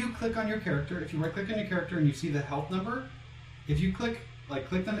 If you click on your character, if you right click on your character and you see the health number, if you click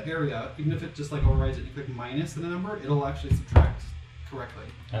on the area, even if it just like overrides it, you click minus in the number, it'll actually subtract correctly.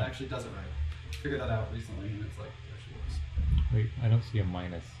 It actually does it right. Figured that out recently, and it's like it actually works. Wait, I don't see a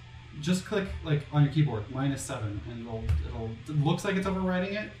minus. Just click like on your keyboard -7, and it looks like it's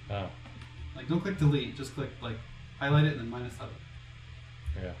overriding it. Oh, Like don't click delete, just click like highlight it and then -7.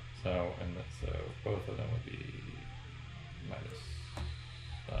 yeah. So, so both of them would be minus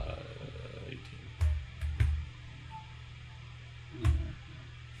 18.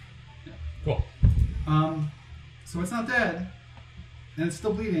 Yeah. Cool. So it's not dead, and it's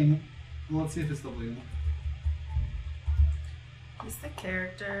still bleeding. Well, let's see if it's still bleeding. Is the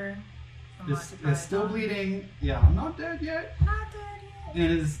character from It's Occupied still Dawn bleeding. Yeah, I'm not dead yet. not dead yet? And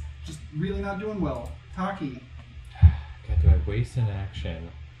is just really not doing well. Taki. God, do I waste an action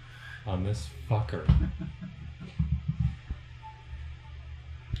on this fucker?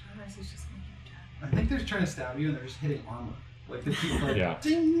 Otherwise he's just making you die. I think they're trying to stab you and they're just hitting armor. Like they keep like Yeah.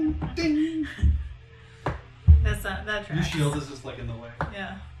 ding, ding. That's not that Your tracks. shield is just like in the way.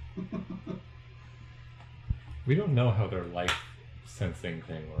 Yeah. We don't know how their life sensing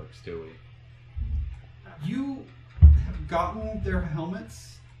thing works, do we? You have gotten their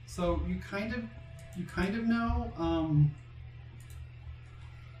helmets, so you kind of know.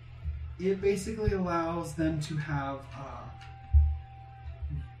 It basically allows them to have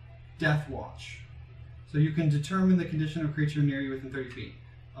Death Watch, so you can determine the condition of a creature near you within 30 feet.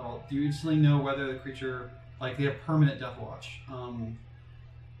 You instantly know whether the creature, like they have permanent Death Watch.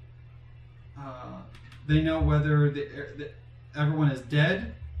 They know whether everyone is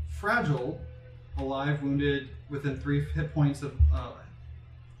dead, fragile, alive, wounded, within 3 hit points of,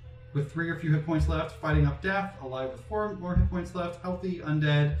 with 3 or few hit points left, fighting off death, alive with 4 more hit points left, healthy,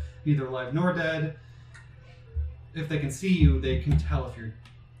 undead, neither alive nor dead. If they can see you, they can tell if you're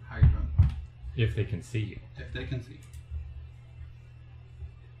how you're doing. If they can see you. If they can see.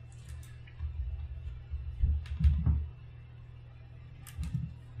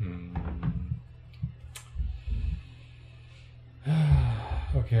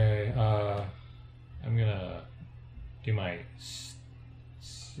 Okay, I'm gonna do my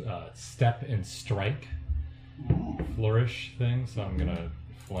step and strike flourish thing, so I'm gonna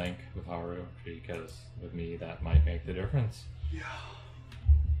flank with Haru, because with me that might make the difference. Yeah.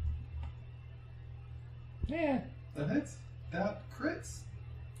 Yeah. That hits. That crits.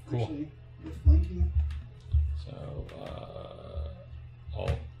 Cool. Actually, with flanking. So,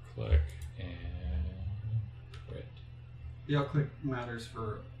 alt click and crit. The alt click matters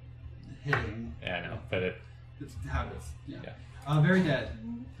for hitting. Yeah, I know, but It's habits. Yeah. Yeah. Very dead.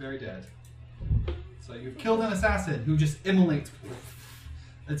 Very dead. So you've killed an assassin who just immolates.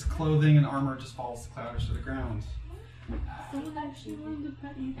 Its clothing and armor just falls clatters to the ground. Someone actually wanted to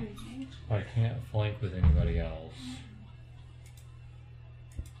pet you, baby. I can't flank with anybody else.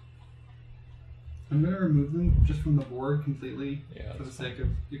 I'm going to remove them just from the board completely Yeah, for the that's sake of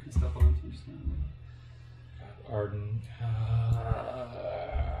you can step on them. So I'm just gonna God, Arden.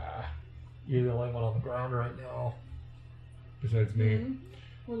 You're the only one on the ground right now. Besides me. Hmm?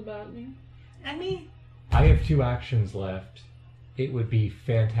 What about me? And me? I have 2 actions left. It would be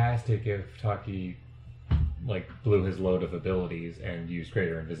fantastic if Taki like blew his load of abilities and used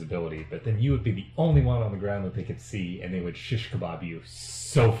greater invisibility, but then you would be the only one on the ground that they could see, and they would shish kebab you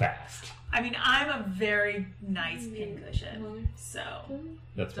so fast. I mean, I'm a very nice pincushion, so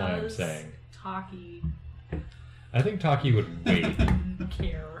That's why I'm Does saying. Taki I think Taki would wait.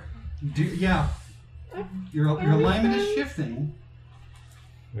 care? Yeah. Your alignment is shifting.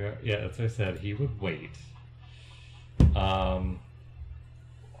 Yeah, that's what I said. He would wait. Hold on.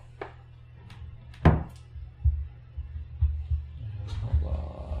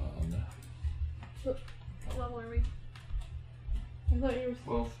 What level are we? I thought you were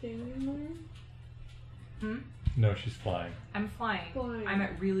still Well. standing Hmm? No, she's flying. I'm flying. Flying. I'm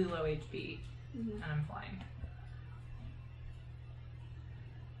at really low HP, there. and I'm flying.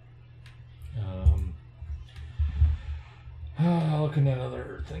 Looking at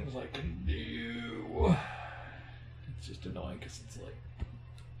other things I can do. It's just annoying because it's like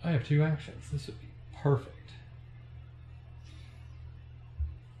I have 2 actions. This would be perfect.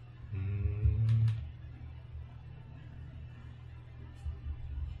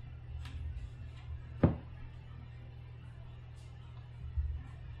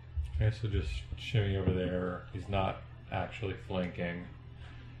 Okay, so just shimmy over there. He's not actually flanking.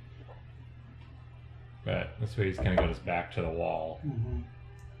 But this way he's kind of got his back to the wall. Mm-hmm.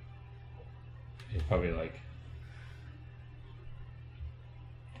 He's probably like...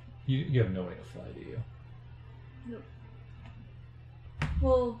 You have no way to fly, do you? Nope.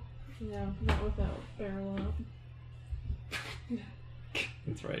 Well, yeah, not without barrel up.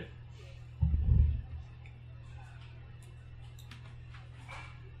 That's right.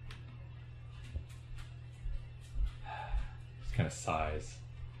 Just kind of sighs.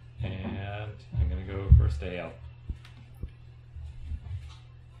 And I'm going to go for a stay out.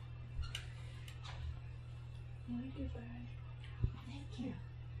 I like your bag. thank you.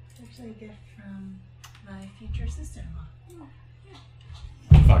 It's actually a gift from my future sister-in-law.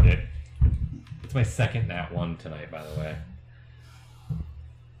 Fuck it. It's my second nat 1 tonight, by the way.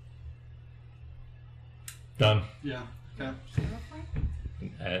 Done. Yeah. Okay.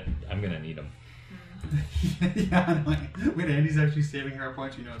 I'm going to need them. Yeah. Like, wait, Andy's actually saving her a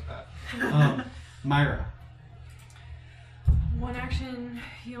point. She knows that. Myra. One action,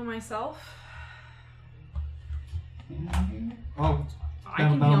 heal myself. Oh, I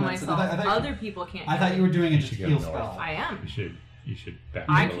can battle heal medicine. myself. I thought- Other people can't. I heal thought you me. were doing a just You should heal go north. spell. I am. You should back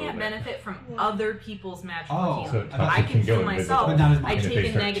I up a little can't bit. benefit from other people's magical Oh, healing. So I I can go heal invisible, myself. But not as much. I and if take they a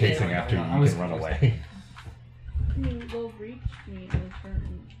start negative. chasing after you, I you was can run confused. away. I mean, they'll reach me in a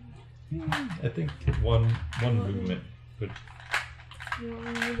turn. I think one movement would. You want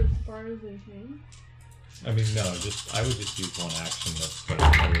me to move as far as they can? I mean, no. I would just use one action to put a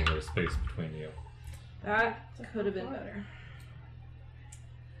little bit of space between you. That could have been better.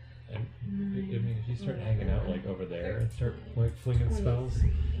 And I mean, if you start hanging out like over there and start like flinging spells,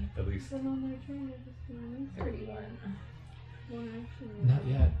 at least But on their turn, they're just doing this. 31. One action. not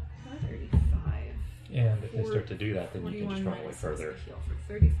yet. 35. And if they start to do that, then you can 41 just run away minus further. 6 heal for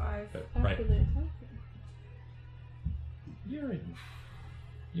 35. But After right, they attack you.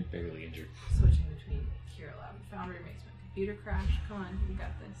 you're barely injured. Switching between Kira Lab and Foundry makes my computer crash. Come on, you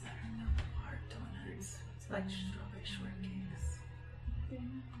got this. No hard donuts. It's like strawberry shortcakes.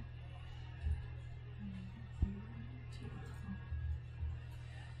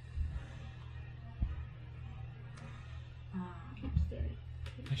 Keep staring.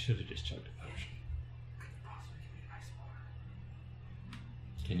 I should have just chugged a potion.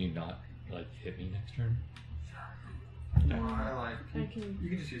 Can you not like hit me next turn? I like. I can. You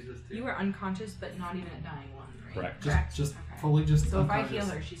can just use this too. You were unconscious, but not even at dying 1, right? Correct. Just Okay. fully just. So if I unconscious.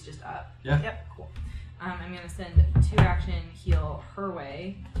 heal her, she's just up. Yeah. Yep. Cool. I'm gonna send 2 action heal her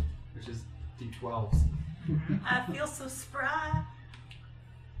way. Which is D12s. I feel so spry.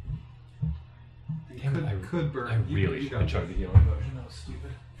 And Damn it, could burn. I really you should got have chugged the this. healing potion. That was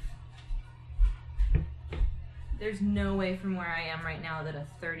stupid. There's no way from where I am right now that a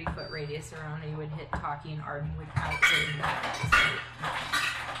 30-foot radius around me would hit Taki and Arden without hitting that.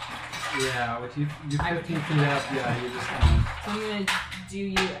 Yeah, with you 15 I- feet up, yeah, you're just kind of. So I'm gonna do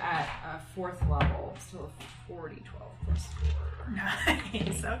you at a 4th level, so 40, 12 plus 4.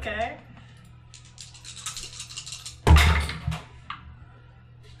 Nice. Okay.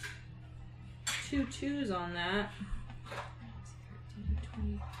 Two 2s on that.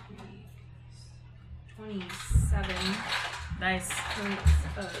 13, 23, 27 Nice. points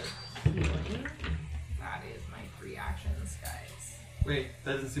of healing. That is my 3 actions, guys. Wait,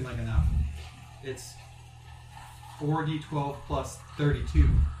 that doesn't seem like enough. It's 4d12 plus 32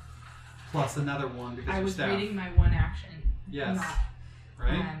 plus another one because I your was staff. reading my 1 action. Yes. Not,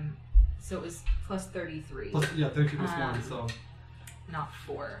 Right? So it was plus 33. Plus, yeah, 32 plus 1, so. Not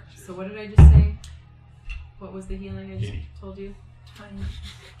 4. So what did I just say? What was the healing I just told you? 20,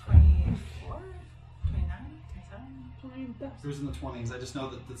 24? 29? 27? It was in the 20s. I just know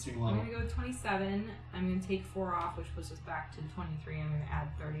that seemed low. I'm going to go with 27. I'm going to take 4 off, which puts us back to 23. I'm going to add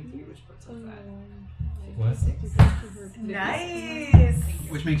 33, which puts us at What? 56. Nice!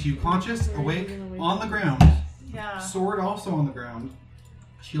 Which makes you conscious, awake, on the ground. Yeah. Sword also on the ground.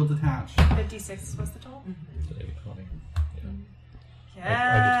 Shield attached. 56 was the total? So 80, 20. Yeah.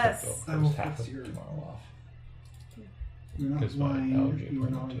 Yes! I just half of tomorrow off. You're not Because my blind, allergy you are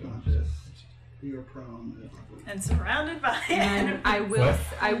not equipment too. unconscious. You're prone. And surrounded by And I will, What?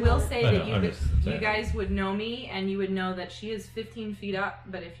 I will say I that know, I'm just you saying. guys would know me, and you would know that she is 15 feet up.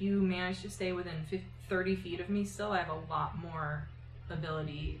 But if you manage to stay within 30 feet of me, still, I have a lot more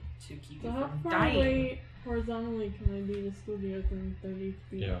ability to keep So you how from far dying. away horizontally can I be to still be within 30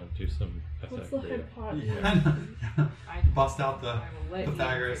 feet? Yeah, do some What's effect the data. hypotenuse? I, Bust out the I will let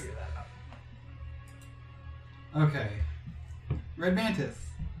Pythagoras. you figure that out. Okay. Red Mantis.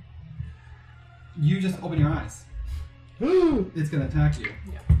 You just open your eyes. It's gonna attack you.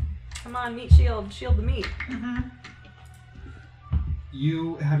 Come on, meat shield, shield the meat. Mm-hmm.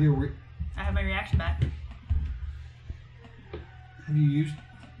 You have your. I have my reaction back. Have you used?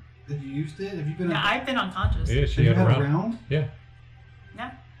 Have you used it? Have you been? Yeah, I've been unconscious. Yeah, have she you had had a a round. round? Yeah.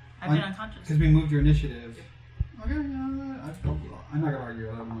 Yeah, I've been unconscious. Because we moved your initiative. Okay, I'm not gonna argue.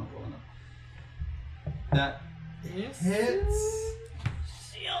 I'm not rolling up. That hits.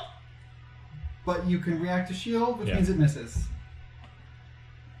 Shield. But you can react to shield, which Yeah. means it misses.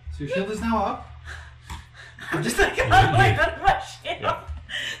 So your shield is now up. I'm just like, oh my god, my shield.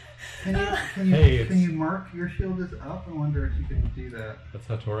 Yeah. Can you mark your shield is up? I wonder if you can do that. That's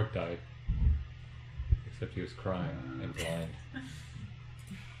how Torek died. Except he was crying and blind. I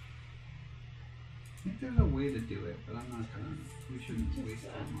think there's a way to do it, but I'm not gonna. We shouldn't waste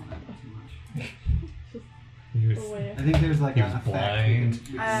time on it too much. He was, The way I think there's like He an was effect we blind.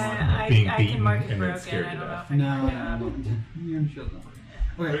 can mark. Being I can beaten mark it and then broken. scared I to don't know death. if I No, can. no, your shield's not working.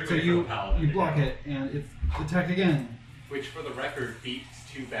 Okay, so Wait for you the paladin to block go. it, and it's attack again. Which, for the record, beats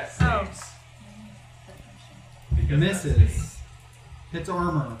 2 best Oh. saves. Because that's Misses. Hits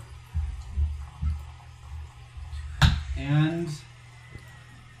armor. And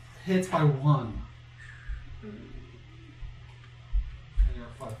hits by 1. And you're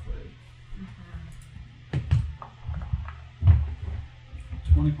 5-footed.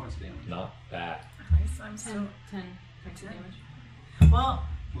 20 points of damage. not bad. Nice, I'm so. 10 points of damage. Well,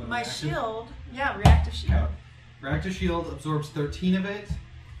 What, my reactive? shield. Yeah, reactive shield. Reactive shield absorbs 13 of it.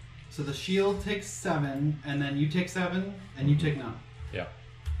 So the shield takes 7, and then you take 7, and you take none. Yeah.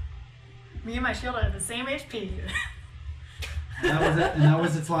 Me and my shield are the same HP. That was it, and that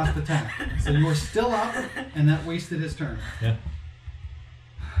was its last attack. So you are still up, and that wasted his turn. Yeah.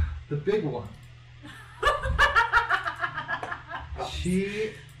 The big one.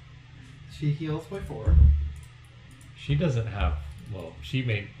 She heals by 4. She doesn't have. Well, she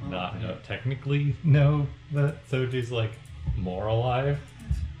may not know, technically know that Soji's like more alive.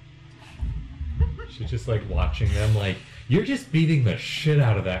 She's just like watching them, like, you're just beating the shit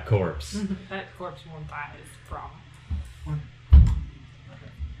out of that corpse. That corpse won't die is the problem. What?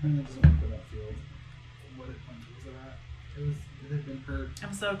 And it doesn't work for that field. What point was it at? It had been hurt.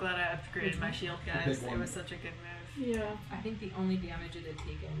 I'm so glad I upgraded my shield, guys. big It one. was such a good move. Yeah. I think the only damage it had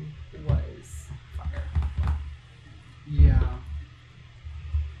taken was fire. Yeah.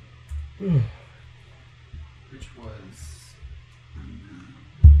 Which was.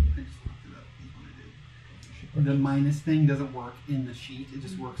 I just looked it up. That's what I did. The minus thing doesn't work in the sheet. It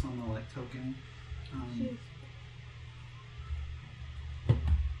just works on the like token. Jeez.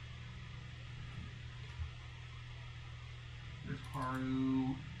 There's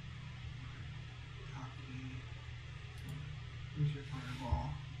Haru. Taki. Where's your fireball?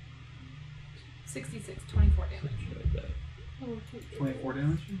 66, 24 damage. Like that. Oh, take 24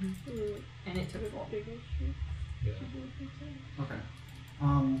 damage? And it took 4. Big issue. Yeah. Okay.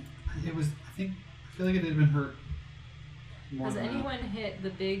 It was. I feel like it had been hurt. More Has than that. anyone hit the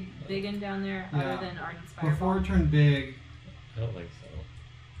big one down there Yeah. other than Arden's fireball? Before it turned big, I don't think so.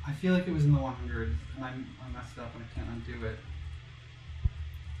 I feel like it was in the 100, and I messed up and I can't undo it.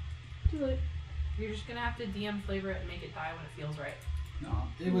 Too late. You're just gonna have to DM flavor it and make it die when it feels right. No,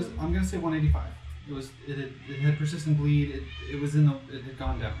 it was. I'm gonna say 185. It was. It had persistent bleed. It was in the. It had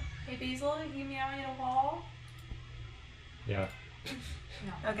gone down. Hey Basil, you meowing at a wall? Yeah.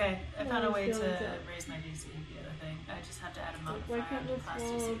 No. Okay, I found a Oh, way it's to going down. raise my DC. The other thing, I just have to add a Like, modifier why can't to this class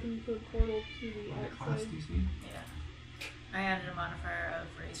wall DC. open the portal to the What class outside? do you see? Yeah, I added a modifier of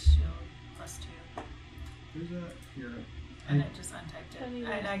raise shield +2. There's a here. And it just untyped it. Penny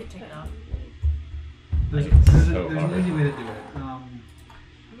And I can take it off. There's Like, an so hard. easy way to do it. I'm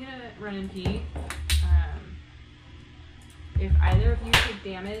gonna run and pee. If either of you take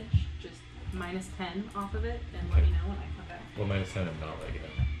damage, just -10 off of it, and let me know when I come back. Well, -10 and not like it.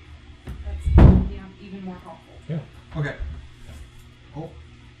 That's even more helpful. Yeah. Okay. Oh,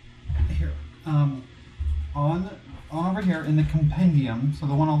 here. On over here in the compendium, so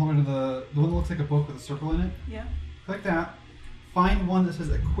the one all the way to the one that looks like a book with a circle in it. Yeah. Click that. Find one that says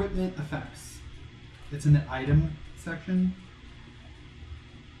equipment effects. It's in the item section.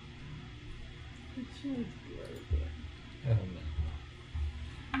 Which one's blurred? I don't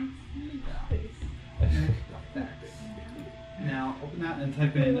Face. know. Now open that and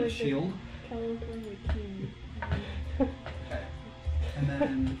type in Like a shield. California king. Okay. And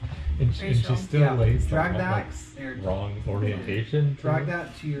then And she Rachel. still Yeah, lays drag like, that. like, There. wrong orientation. Drag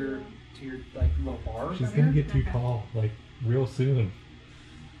that to your like little bar. She's over gonna here. get too Okay. tall like real soon.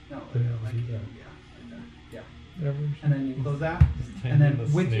 No, Yeah, like, do that. yeah, like that. Yeah. Whatever. And then you close that. Just And then tiny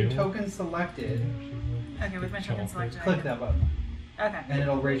the with your snail. token selected, Okay, with my token selected. I click can- that button. Okay. And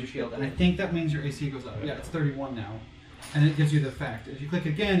it'll raise your shield. And I think that means your AC goes up. Yeah, it's 31 now. And it gives you the effect. If you click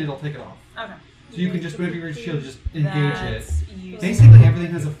again, it'll take it off. Okay. So you can just, whenever you raise your shield, just engage it. That's useful. Basically,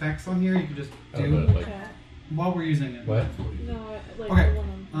 everything has effects on here. You can just Oh, do but, like, Okay. while we're using it. What? No, like Okay. the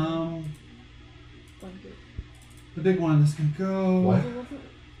one on blanket. The big one is going to go. What? It wasn't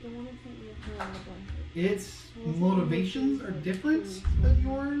the one I sent you was on the blanket. Its motivations are different than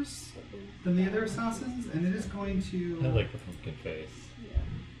yours, But there's- than the other assassins, and it is going to. I like the pumpkin face. Yeah.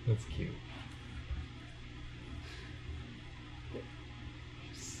 That's cute.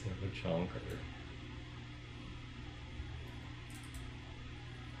 She's so chunker.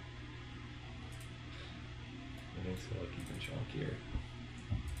 It makes it look even chunkier.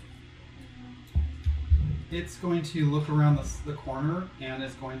 It's going to look around the corner and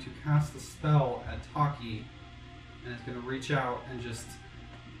it's going to cast a spell at Taki, and it's going to reach out and just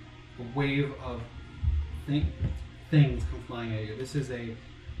a wave of things come flying at you. This is a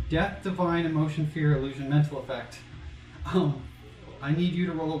Death, Divine, Emotion, Fear, Illusion, Mental Effect. I need you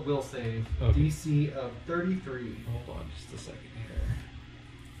to roll a will save. Okay. DC of 33. Hold on just a second here.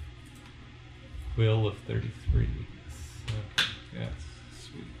 Will of 33. Okay, yes,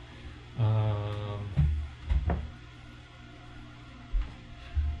 sweet.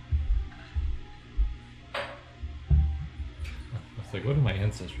 I was like, what are my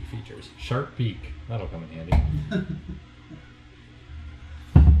ancestry features? Sharp beak. That'll come in handy.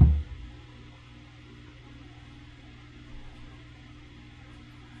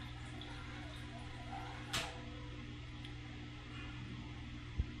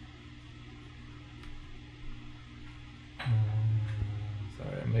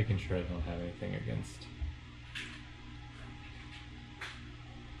 Sorry, I'm making sure I don't have anything against.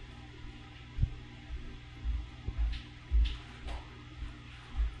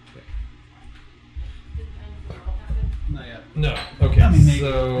 Okay. Not yet. No. Okay. I mean, maybe.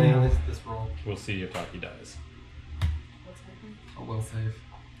 So Depending on this roll. we'll see if Taki dies. A will save.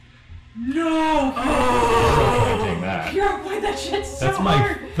 No! Pointing that. You're playing that shit so That's my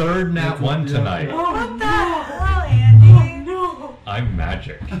hard. third nat Yeah, one yeah. tonight. Oh, What the no. hell, Andy? No! I'm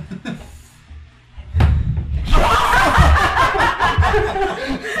magic.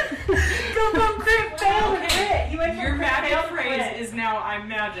 Go from crit fail to crit. You went from Your crit fail magic to phrase crit. is now I'm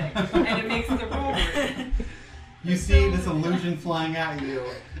magic, and it makes the roll work. You see this illusion flying at you,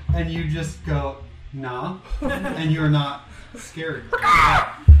 and you just go, nah, and you're not scared.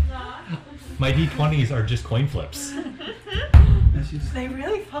 My d20s are just coin flips. And she just, They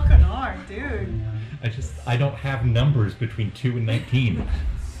really fucking are, dude. I don't have numbers between 2 and 19. so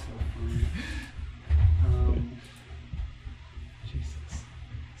funny. Jesus.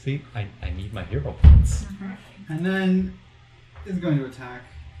 See, I need my hero points. And then is going to attack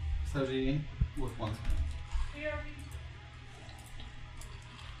Soji with one spell.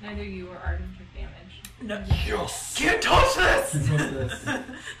 Neither you or Arden took damage. No. Yes! Can't touch this! What's this?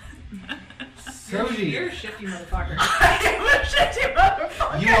 You're Soji, a shifty motherfucker. I am a shitty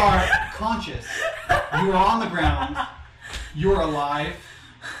motherfucker. you are conscious. You are on the ground. You are alive.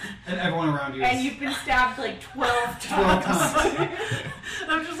 And everyone around you is. And you've been stabbed like 12 12 times. times.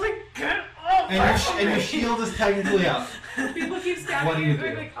 I'm just like, get off And your shield is technically up. People keep stabbing What do you and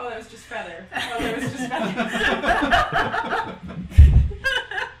do? like, oh, that was just feather. Oh, that was just feather.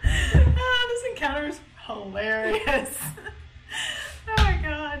 Oh, this encounter is hilarious. Oh my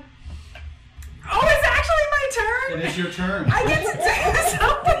god. Oh, it's actually my turn? It is your turn. I get to do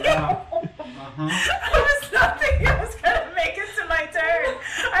something. Yeah. Uh-huh. I was not thinking I was going to make it to my turn.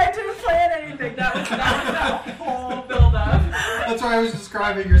 I had to plan anything. That was that whole build up. That's why I was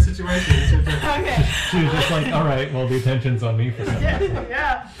describing your situation. It's your turn. Okay. She was just like, all right, well, the attention's on me for some reason.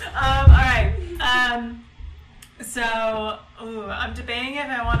 Yeah. All right. So, I'm debating if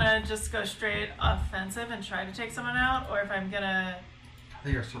I want to just go straight offensive and try to take someone out, or if I'm gonna.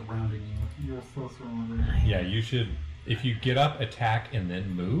 They are surrounding you. You're so surrounded. Yeah, you should, if you get up, attack, and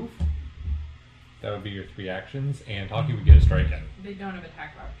then move, that would be your 3 actions, and Taki would get a strike in. They don't have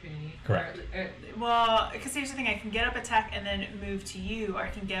attack of opportunity. Correct. Well, because here's the thing: I can get up, attack, and then move to you, or I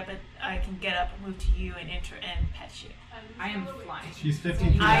can get up, move to you, and pet you. I am flying. She's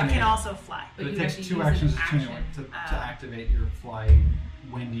 15 feet. I can also fly. But you it have takes to 2 use actions an to action. to activate your flying,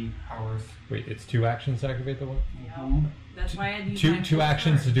 windy powers. Wait, it's 2 actions to activate the one? Mhm. That's why I use Two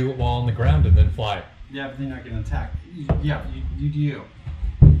actions to do it while on the ground and then fly. Yeah, but then you're not going to attack. You do you.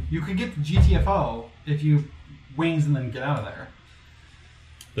 You could get the GTFO if you wings and then get out of there.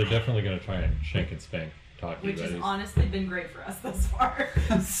 They're definitely going to try and shank and spank Taki. Which that has is. honestly been great for us thus far.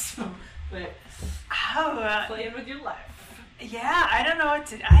 But playing with your life. Yeah, I don't know what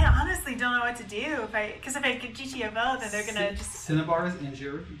to. I honestly don't know what to do because if I get GTFO, then they're gonna just. Cinnabar is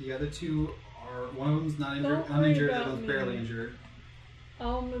injured. The other 2 are. One of them's not injured, Don't worry uninjured. The about other one's me. barely injured.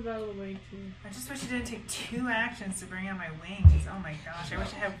 I'll move out of the way too. I just wish it didn't take 2 actions to bring out my wings. Oh my gosh, I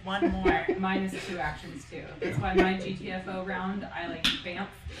wish I had one more. Mine is 2 actions too. That's why my GTFO round, I like bamf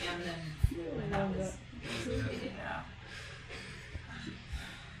and then flew, and that was Yeah.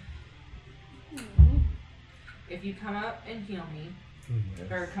 if you come up and heal me,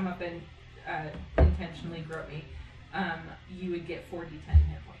 Yes. or come up and intentionally grow me, you would get 4d10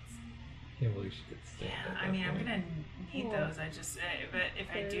 hit points. Can't believe she gets stabbed. Yeah, at I that mean, I'm point. gonna need those. I just, but if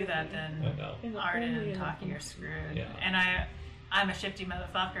I do that, I then know. And Arden only and in Taki a- are screwed. Yeah. And I'm a shifty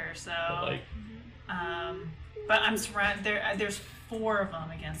motherfucker, so. But like, But I'm surrounded. There's 4 of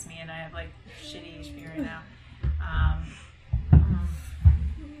them against me, and I have like shitty HP right now.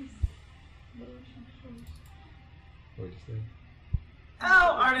 what'd you say?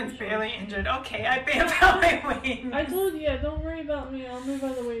 Oh, Arden's barely injured. Okay, I bamf out my wings. I told you, don't worry about me. I'll move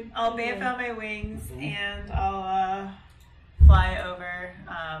out of the way. I'll bamf out my wings and I'll fly over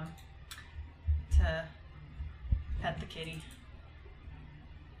to pet the kitty.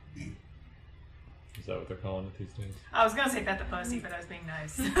 Is that what they're calling it these days? I was gonna say pet the pussy, but I was being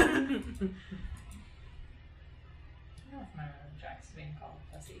nice. I don't know if my Jack's being called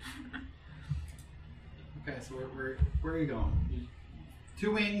pussy. Okay, so where are you going?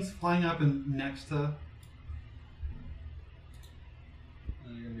 2 wings flying up and next to. And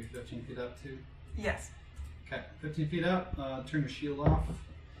you're going to be 15 feet up too? Yes. Okay, 15 feet up. Turn your shield off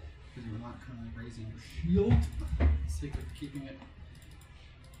because you're not currently raising your shield. For the sake of keeping it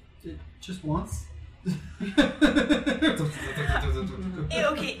just once.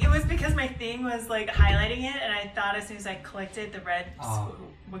 Okay, it was because my thing was like highlighting it, and I thought as soon as I clicked it, the red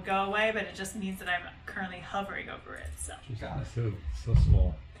would go away, but it just means that I'm currently hovering over it. So. Just Got it. so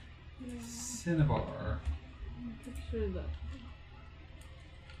small. Cinnabar Picture that.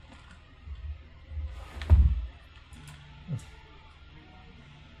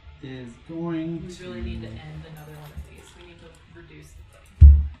 is going We to. really need to end another one of these. We need to reduce the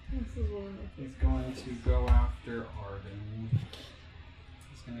thing. This is one of my He's favorites. going to go after Arden.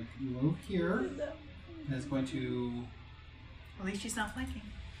 He's going to move here, and is going to At least she's not flanking.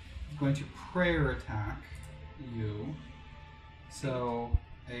 prayer attack you. So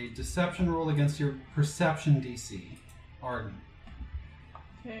a deception roll against your perception DC, Arden.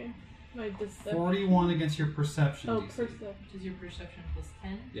 Okay. My deception. 41 against your perception Oh, DC. perception. Which is your perception plus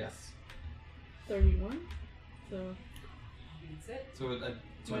 10. Yes. 31. So, Beats it. So it,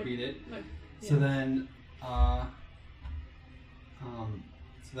 so I My- beat it. my, So yeah. then,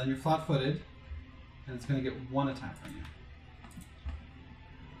 you're flat-footed, and it's going to get 1 attack from you.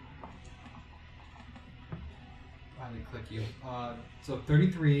 I didn't click you. So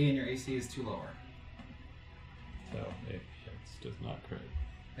 33, and your AC is 2 lower. So it does not crit.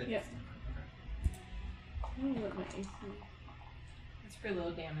 It's, Yeah. Okay. I don't know what my AC is. It's for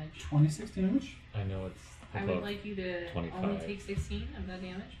low damage. 26 damage. I know it's I above. would like you to 25. only take 16 of that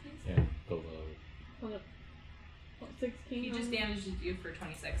damage, please. Yeah, below. Hold up. What, 16? He just on- damaged you for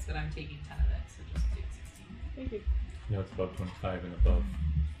 26, but I'm taking 10 of it, so just do 16. Thank you. No, it's above 25 and above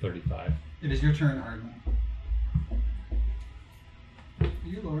 35. It is your turn, Arden.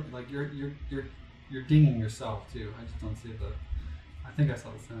 You Lord, like you're dinging yourself too. I just don't see the. I think I saw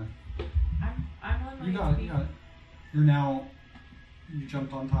the sign. I'm on my You got it. feet. You got it. You're now. You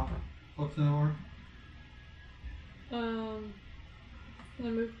jumped on top of the door. Can I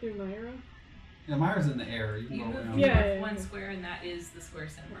move through Myra? Yeah, Myra's in the air. You can You go moved around. Yeah. one square, and that is the square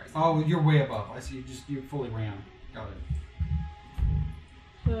Cinnamar's in. Oh, you're way above. I see. You fully ran. Got it.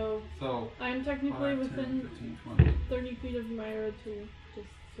 So So I'm technically 5, 10, within 15, 20. 30 feet of Myra to just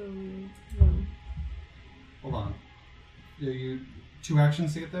so we run. Hold on. Are you 2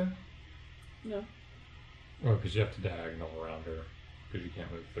 actions to get there? No. Oh, because you have to diagonal around her. Because you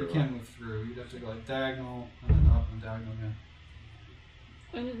can't move through. You can't move through. You'd have to go like diagonal and then up and diagonal again.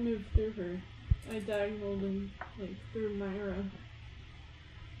 I didn't move through her. I diagonaled and like through Myra.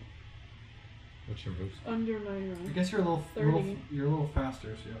 What's your moves? Under Myra. I guess you're a little, 30. you're a little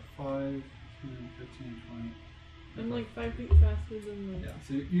faster. So you have 5, 10, 15, 20. I'm like 5 feet faster than the Yeah.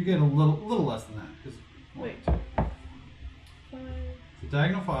 So you get a little less than that because. Wait. 5, So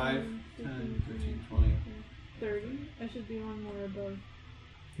diagonal 5, 10, 15, 20. 30. I should be one more above.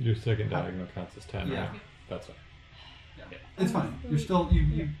 Your second diagonal counts as 10, Yeah. right? That's fine. Yeah. It's fine. You're still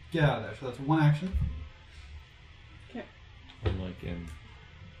you get out of there. So that's 1 action. Okay. Unlike in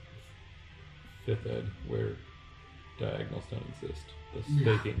 5th ed, where diagonals don't exist.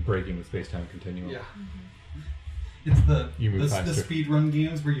 The breaking the space-time continuum. Yeah. It's the You move the faster. speed run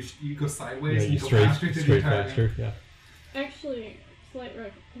games where you go sideways Yeah, and you go straight, faster through the straight entire faster. game. Yeah. Actually, slight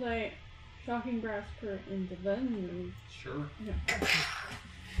rec. Could I shocking grasp her and then move? Sure. Yeah.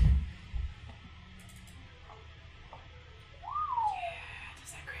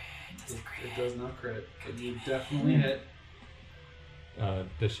 It does not crit, but you definitely hit.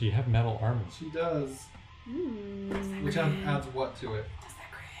 Does she have metal armor? She does. Hmm. Which adds what to it?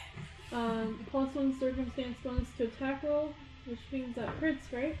 +1 circumstance bonus to attack roll, which means that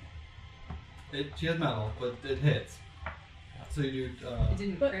crits, right? She has metal, but it hits. So you do. It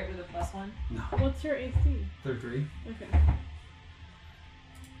didn't But- crit with a +1. No. What's your AC? 33. Okay.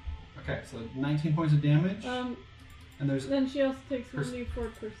 Okay, so 19 points of damage. Um, And there's. then she also takes 1d4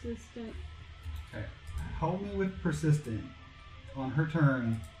 persistent. Okay. Help me with persistent. On her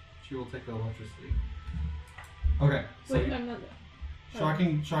turn, she will take the electricity. Okay. So Wait, you- I'm not.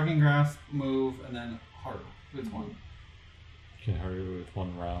 shocking grasp, move, and then hard. It's one. Can Haru with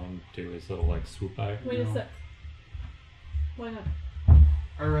 1 round do his little like swoop by? Wait No. a sec. Why not?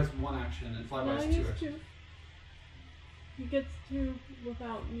 Haru has 1 action, and Flyby No, has I 2 used actions. to. He gets 2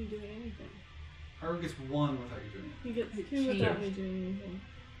 without me doing anything. Haru gets 1 without you doing it. He gets It 2 without changed. me doing anything.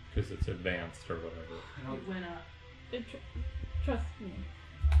 Because it's advanced or whatever. I know. It went up. Trust me.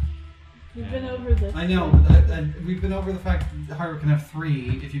 We've Yeah. been over this. I know, but we've been over the fact that Haru can have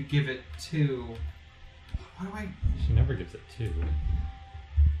 3 if you give it 2. Why do I? She never gives it 2.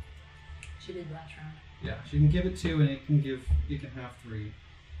 She did last round. Yeah, she can give it 2, and it can have 3.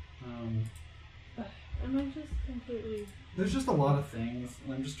 Am I just completely? There's just a lot of things,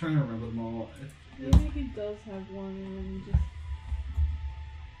 and I'm just trying to remember them all. Maybe he does have 1, and I'm just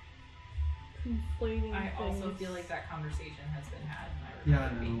conflating I also things. feel like that conversation has been had, and I Yeah, I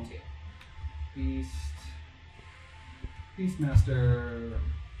remember being know. too. Beastmaster,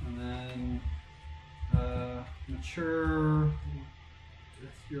 and then mature.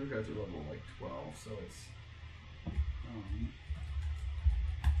 Your guys are level like 12, so it's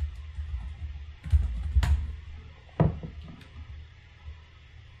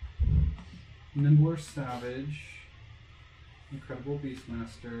Nimbler Savage, Incredible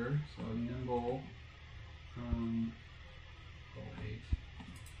Beastmaster, so nimble, level 8.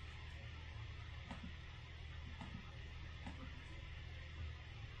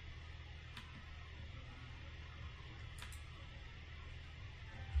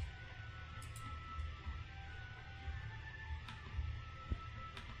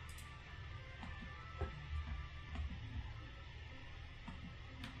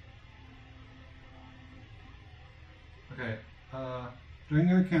 Okay. During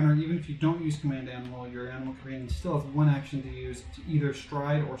your encounter, even if you don't use command animal, your animal companion still has 1 action to use to either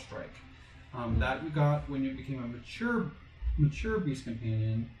stride or strike. That you got when you became a mature beast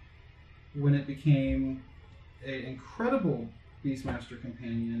companion. When it became an incredible beastmaster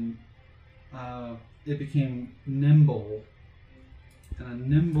companion, it became nimble, and a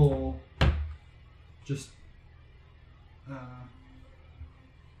nimble just.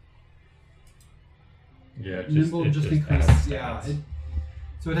 Yeah, Nimble just adds increases. Yeah. stats.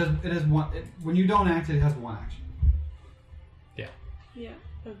 So it has one. When you don't act, it has 1 action. Yeah.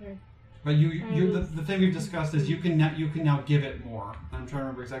 Okay. But the thing we've discussed is you can now give it more. I'm trying to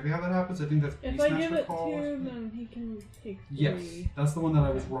remember exactly how that happens. I think that's If Beastmaster I give it Call. 2, then he can take 3. Yes, that's the one that I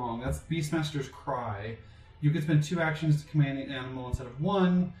was wrong. That's Beastmaster's Cry. You can spend 2 actions to command the animal instead of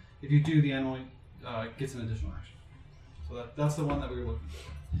 1. If you do, the animal gets an additional action. So that's the one that we were looking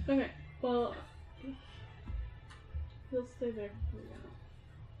for. Okay. Well, he'll stay there for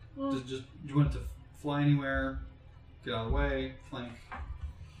Well, Do you want it to fly anywhere? Get out of the way, flank.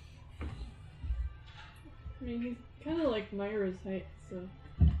 I mean, he's kind of like Myra's height, so.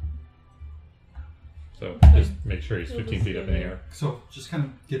 So just make sure he's He'll 15 just feet up in stay the there. air. So just kind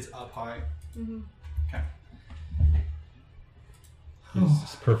of gets up high. Mm-hmm. Okay. He's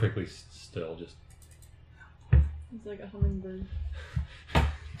just perfectly still, just He's like a hummingbird.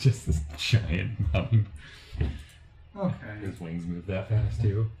 just this giant hummingbird. Okay. His wings move that fast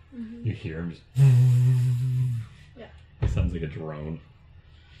too. Mm-hmm. You hear him just. Yeah. He sounds like a drone.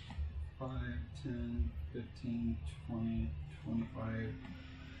 5, 10, 15, 20, 25,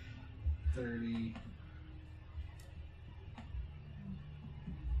 30.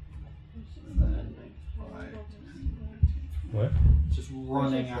 And then 5, 10, 15, 20. What? It's just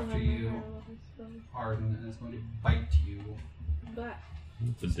running after you, Arden, and it's going to bite you. But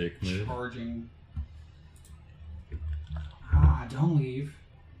It's a dick move. Charging. Don't leave.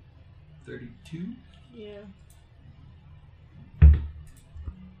 32. yeah.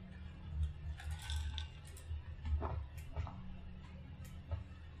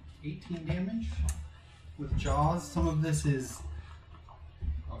 $18 damage with jaws. Some of this is.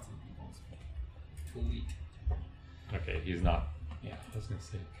 Oh, it's elite. Okay, he's not. Yeah, I was gonna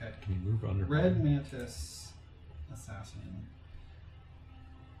say. Okay. Can you move under? Red Mantis Assassin.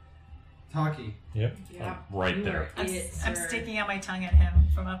 Taki. Yep. Yeah. I'm right You there. are it, I'm sir. sticking out my tongue at him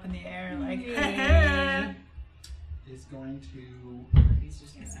from up in the air, like. Yay. Is going to. He's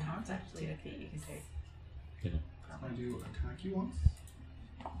just gonna have to actually a feet you can take. Yeah. I'm going to attack you once.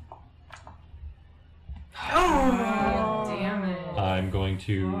 Oh! Damn it. I'm going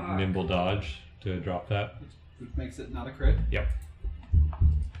to Fuck. nimble dodge to drop that. Which makes it not a crit. Yep.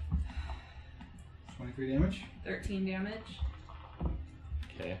 23 damage. 13 damage.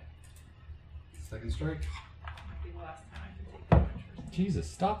 Okay. Second strike. Might be the last time I can take damage for something. Jesus,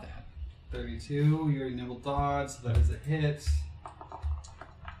 stop that. 32. You already nimble dodge, so that is a hit.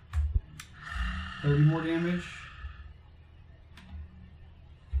 30 more damage.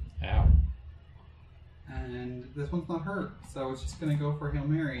 Ow. And this one's not hurt, so it's just going to go for Hail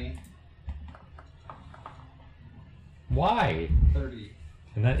Mary. Why? 30.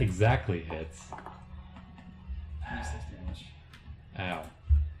 And that exactly hits. 26 damage. Ow.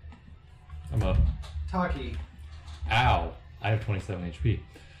 I'm up. Taki. Ow. I have 27 HP.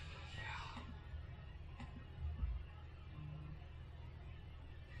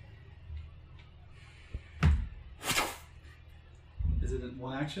 Is it in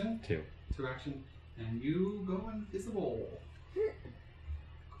one action? 2. 2 action. And you go invisible.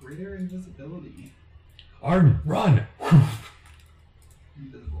 Greater invisibility. Arden, run!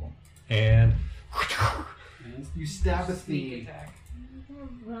 Invisible. And And you stab a Sneak thief. attack.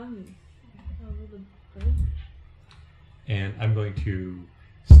 Run over the bridge. and I'm going to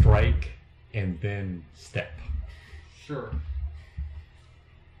strike and then step. Sure.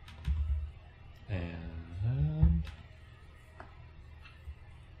 And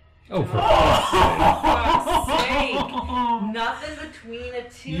oh, for Fuck's sake. Nothing between a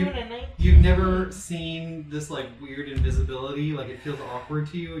 2 You- and a 19. You've never seen this like weird invisibility, like it feels awkward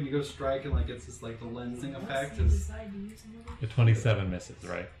to you, and you go strike, and like it's just like the lensing effect Unless you is decide to use another. the 27 misses,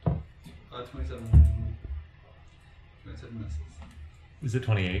 right? 27. 27 misses. Is it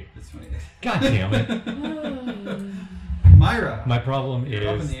 28? It's 28. God damn it. Myra. My problem You're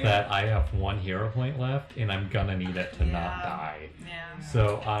up in is the air. that I have 1 hero point left, and I'm gonna need it to not Yeah. die. Yeah.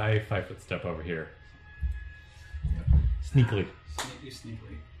 So I 5-foot step over here. Sneakily. You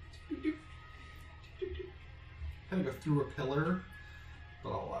sneakily. Kind of go through a pillar, but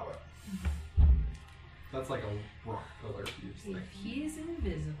I'll allow it. That's like a rock pillar. You just like, If he's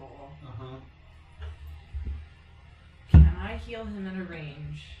invisible, uh-huh. can I heal him at a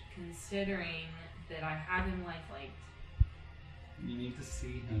range, considering that I have him lifeliked? You need to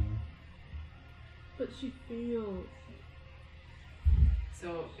see him. But she feels.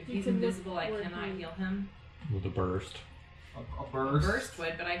 So if You he's can look invisible, I toward cannot him. heal him. With a burst. A burst. Burst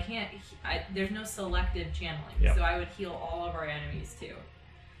would, but I can't. There's no selective channeling, Yeah. so I would heal all of our enemies too.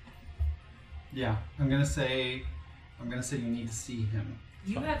 Yeah, I'm gonna say you need to see him.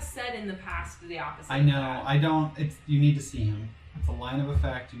 You Fine. have said in the past the opposite. I of know. that. I don't. It's you need to see him. It's a line of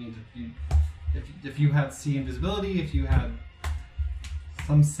effect. You need to. If you had see invisibility, if you had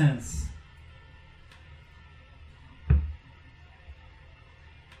some sense.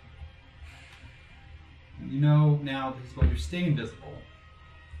 You know now that he's going to stay invisible.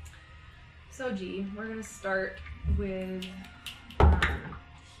 So G, we're gonna start with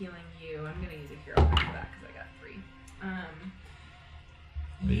healing you. I'm gonna use a hero point for that because I got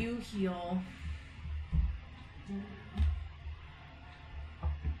 3. You heal.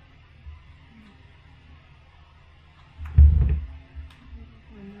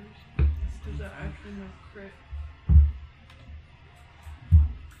 my crit.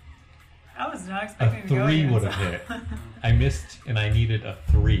 I was not A expecting to go 3 here, would so- have hit. I missed, and I needed a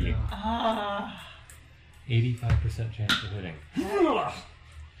 3. Yeah. Ah. 85% chance of hitting. You know,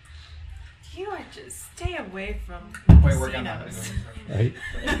 just stay away from Wait, we're gonna have to casinos. go. Right?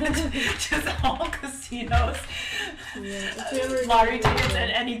 Just all casinos. Yeah, if we ever Lottery go tickets there-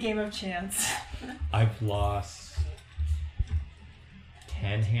 at any game of chance. I've lost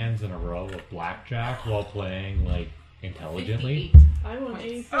 10 hands in a row of blackjack while playing, like, intelligently. 58. I won Points.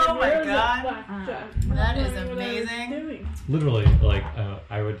 84 Oh my years God. at blackjack. That Not is knowing what I was amazing. doing. Literally, like,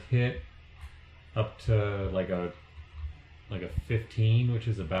 I would hit up to, like a 15, which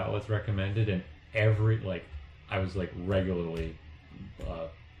is about what's recommended, and I was, like, regularly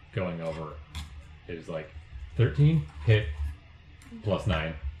going over. It was, like, 13, hit, plus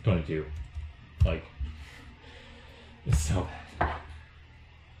 9, 22. Like, it's so bad.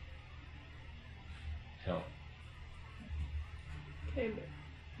 Hell. Okay,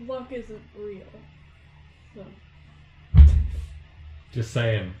 but luck isn't real. So, Just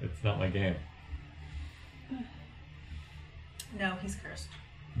saying, it's not my game. No, he's cursed.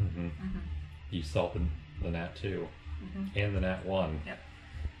 Mm-hmm. You salted the nat 2, and the nat 1. Yep.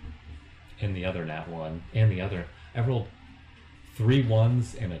 And the other nat 1, and the other. I rolled 3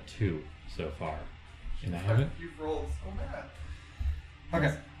 1s and a 2 so far. And I haven't. You've rolled so bad.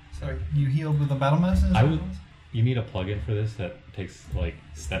 Okay, so you healed with the battle medicine? I would. You need a plugin for this that takes, like,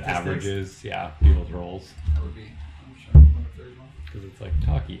 that Statistics? averages, yeah, people's rolls. That would be. I'm sure if there's one. Because it's like,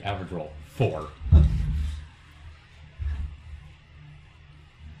 Taki, average roll, 4.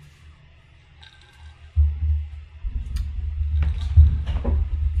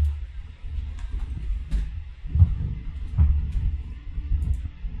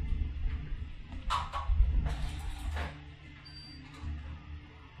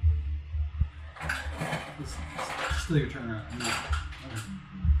 It's still your turn, right? No. Okay.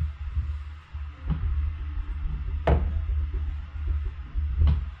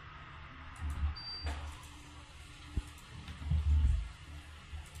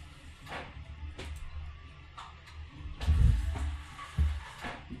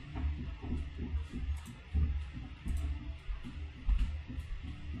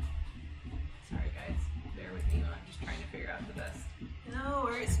 Sorry, guys. Bear with me. I'm just trying to figure out the best. No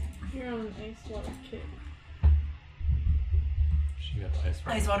worries. you're on an ice water kick. She got the ice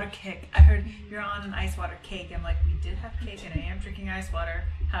Ice water kick. I heard you're on an ice water cake. I'm like, we did have cake and I am drinking ice water.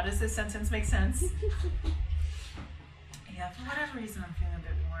 How does this sentence make sense? Yeah, for whatever reason, I'm feeling a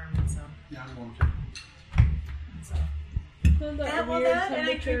bit warm, and so. Yeah, I'm going to. And so. It's not that Yeah, well, weird that, and I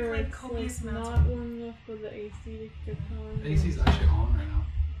drink, temperature where like, it's copious like amounts not warm enough for the AC to kick on. AC's actually on right now.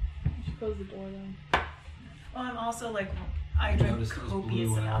 You should close the door then. Well, I'm also like, I drink Notice it was copious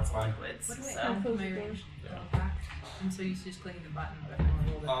blue and amounts of outside. liquids. What do I So. add to Close my the door. range? And so you just clicking the button, but if I want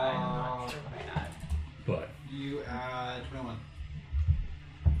to roll the die, I'm not sure what I add. But You add. Roman.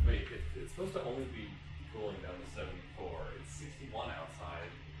 Wait, it's supposed to only be cooling down to 74. It's 61 outside.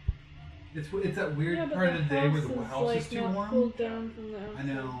 It's that weird Yeah, but part of the day where the is, house like, is too not warm. cooled down from the outside. I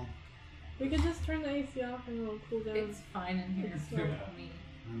know. We could just turn the AC off and it'll cool down. It's fine in here. It's for not- me.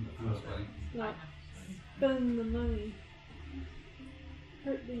 I'm sweating. Not spend the money.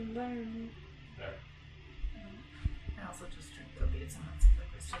 Hurt the environment. There. I also just drink copious amounts of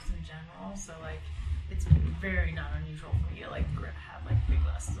liquids just in general. So like, it's very not unusual for me to like have like big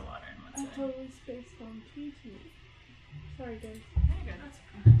glasses of water in one I sitting. totally spaced on tea tonight. Sorry guys. There you go. That's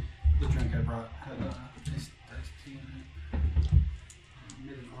The drink I brought had iced tea in it.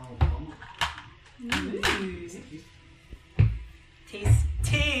 Made an Arnold Palmer. Ooh. Tasty. Nice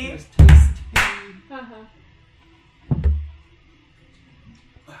taste. Haha.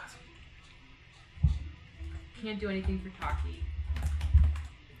 Can't do anything for Taki.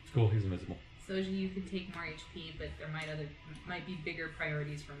 it's cool, he's invisible. Soji, you could take more HP, but there might be bigger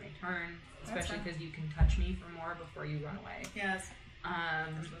priorities for my turn, That's especially fine. because you can touch me for more before you run away. Yes, that's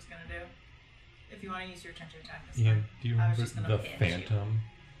Um, what I was gonna do. If you want to use your turn to attack this Ian, time. do you I was remember just gonna the pinch Phantom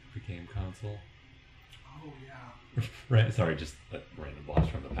for game console? Oh yeah. Right, sorry, just a random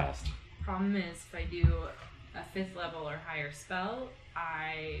blast from the past. problem is, if I do a 5th level or higher spell,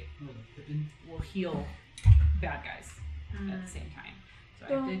 I Oh, the Pippin. will heal bad guys at the same time. So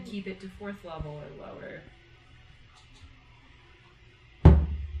I have to keep it to 4th level or lower.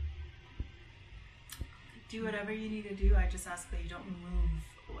 Do whatever you need to do. I just ask that you don't move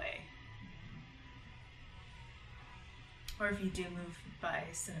away. Or if you do move by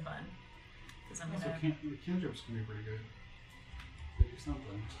Cinnabon. Because I'm Also, gonna. the cantrips can be pretty good. They do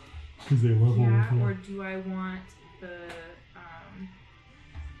something. Because they level Yeah, or do I want the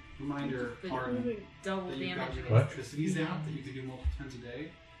reminder, But Arden, double that you've got damage. your What? electricities out, that you can do multiple times a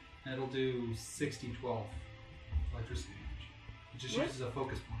day, and it'll do 60-12 electricity damage. It just What? uses a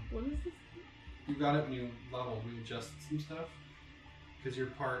focus point. What is this? You got it when you level. We adjusted some stuff because your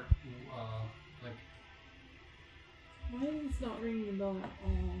part, like Why is this not ringing a bell at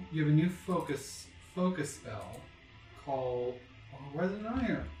all? you have a new focus spell called Resin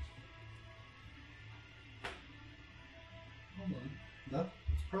Iron. Hold on, that's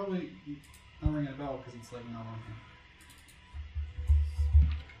probably not ringing a bell because it's like not on here.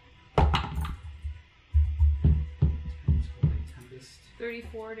 It's called a Tempest.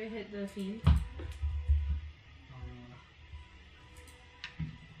 34 to hit the fiend.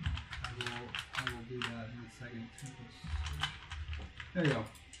 I will do that in a second. There you go.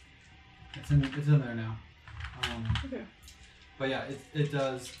 It's in there now. Okay. But yeah, it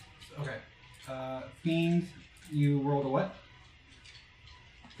does. Okay. Fiend, you rolled a what?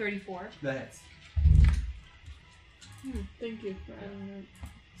 34. That hits. Thank you for adding that.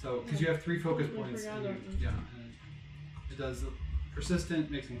 So, because you have 3 focus I points. forgot and that. yeah, and it does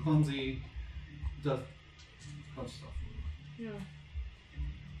persistent, makes him clumsy, does a bunch of stuff. Yeah.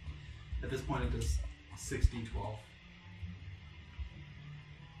 At this point, it does 60-12.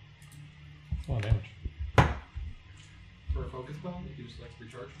 That's a lot of damage. For a focus spell, you can just like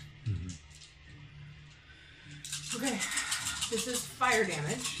recharge. Okay. This is fire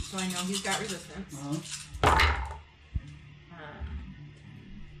damage, so I know he's got resistance.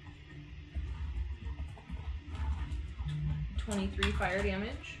 23 fire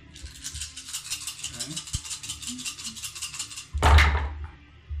damage. Okay.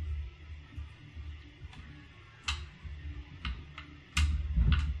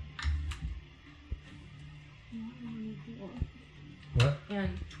 What? And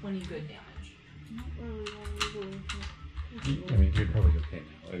 20 good damage. I mean, you're probably okay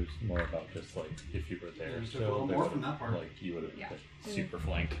now. It was more about just like if you were Yeah, there you took a still, little there more would- from that part. like you would have Yeah. like, super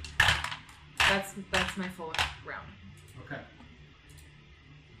flanked. That's my full round. Okay.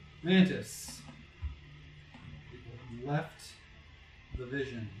 Mantis. You left the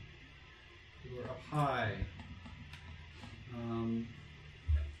vision. You were up high.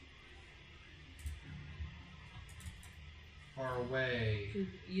 Far away. To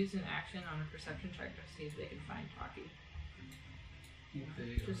use an action on a perception check to see if they can find Taki. I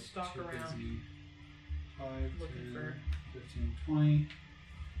think they Just are stalk too around. busy. 5, Looking 10, for- 15, 20,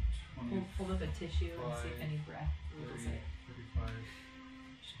 20, Hold up a tissue and see if 5, any breath 30, moves it. 35,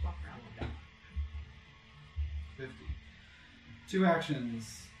 Just walk around with that. 50. 2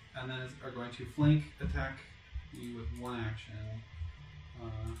 actions, and then are going to flank attack you with 1 action.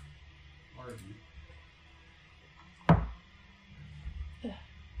 Arden.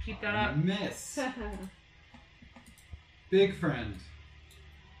 Keep that up. Miss. Big friend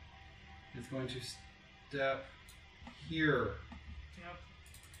is going to step here. Yep.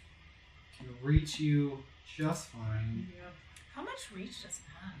 Can reach you just fine. Yep. How much reach does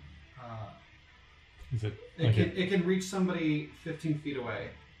it have? Is it? It can reach somebody 15 feet away,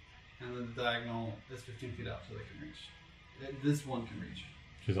 and then the diagonal is 15 feet up, so they can reach. This one can reach,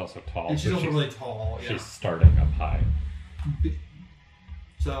 She's also tall. and she's so also really tall. Yeah. She's starting up high.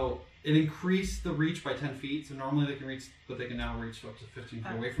 So it increased the reach by 10 feet. So normally they can reach, but they can now reach up to 15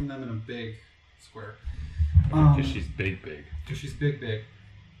 feet away from them in a big square. Because she's big. Because she's big.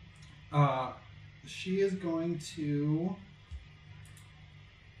 She is going to.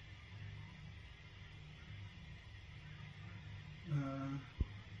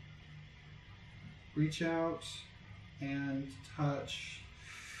 Reach out and touch.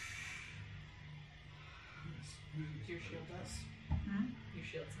 Your shield does. Hmm? Your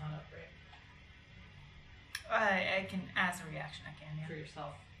shield's not up, right? I can, as a reaction, I can, For yeah.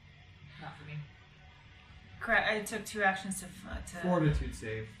 yourself, not for me. Correct. I took 2 actions to Fortitude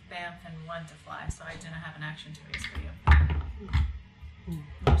save. bamf and 1 to fly, so I didn't have an action to raise for you.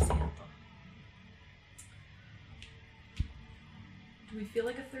 Lo siento. Do we feel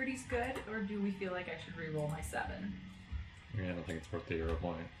like a 30's good, or do we feel like I should re-roll my 7? I don't think it's worth the hero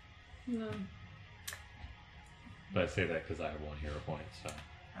point. No. But I say that because I have 1 hero point, so.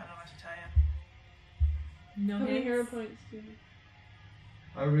 I don't know what to tell you. No How many hits? hero points do you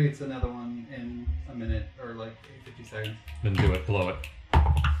have? Everybody gets another one in a minute or like 50 seconds. Then do it, blow it.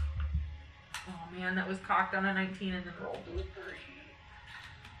 Oh man, that was cocked on a 19 and then rolled to a 30.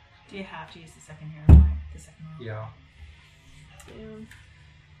 Do you have to use the second hero point? The second roll? Yeah. Damn.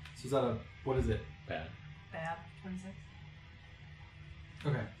 So is that a, what is it? Bad. Bad. 26.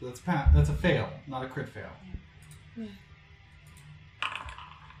 Okay, so that's a fail, not a crit fail. Yeah.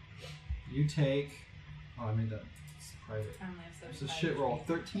 You take, oh I made that It's private. I only have It's a 75 shit roll. HP.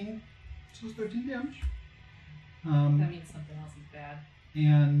 13. So it's 13 damage. That means something else is bad.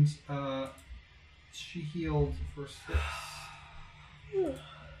 And she healed for 6.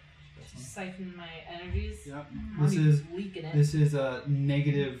 Just siphon my energies. Yep. I'll This be is leaking it. This is a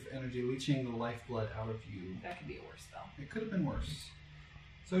negative energy, leeching the lifeblood out of you. That could be a worse spell. It could have been worse.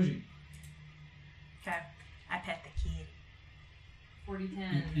 Soji. Okay. I pet the kid.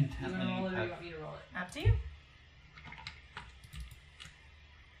 40-10. You Intently want to roll it or pet. you want me to roll it? Up to you.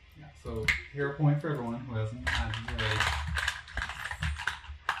 Yeah, so hero point for everyone who hasn't had really.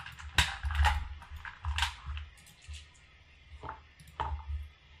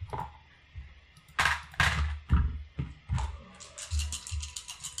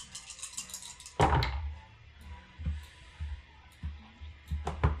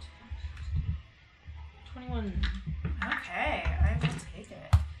 Okay, I will take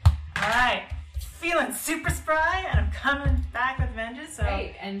it. Alright. Feeling super spry, and I'm coming back with vengeance, so...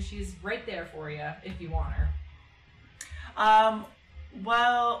 Hey, and she's right there for you if you want her.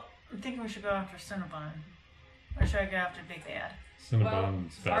 Well, I'm thinking we should go after Cinnabon. Or should I go after Big Bad?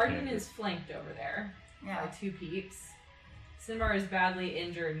 Cinnabon's back Arden in. is flanked over there Yeah. by 2 peeps. Sinmar is badly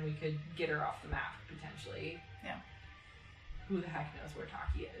injured and we could get her off the map, potentially. Yeah. Who the heck knows where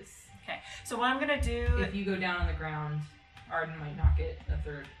Taki is? Okay, so what I'm gonna do... If you go down on the ground, Arden might not get a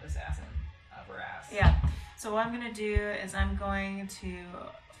third assassin up her ass. Yeah. So what I'm gonna do is I'm going to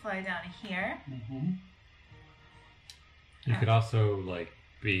fly down here. Mm-hmm. You could also like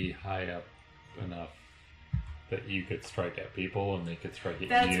be high up enough that you could strike at people and they could strike at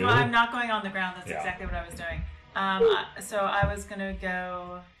That's you. why I'm not going on the ground. That's Yeah. exactly what I was doing. So I was gonna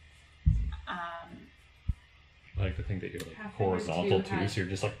go. I like to think that you're like Pathfinder horizontal 2 too, had- so you're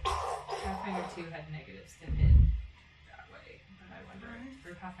just like. Pathfinder 2 had negatives to hit that way, but I wonder.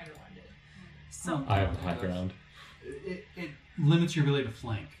 Or Pathfinder 1 did. So I have the high ground. It limits your ability to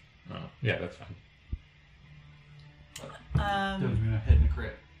flank. Oh, yeah, that's fine. Doesn't mean a hit and a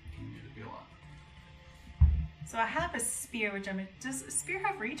crit can usually be a lot. So I have a spear, which does a spear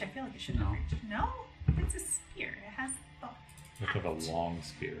have reach? I feel like it should have No. reach. No, it's a spear. It has. Oh. You have to have a long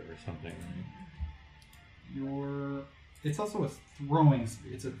spear or something, right? It's also a throwing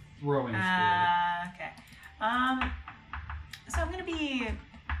spear. It's a throwing spear. Okay. So I'm gonna be.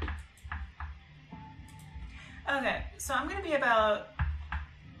 Okay, so I'm gonna be about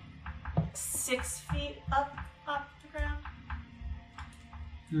 6 feet up the ground.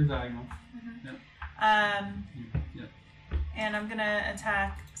 You're diagonal. Yep. Yep. And I'm gonna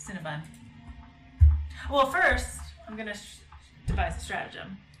attack Cinnabon. Well, first I'm gonna devise a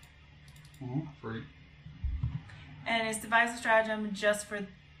stratagem. Free. And is devise a stratagem just for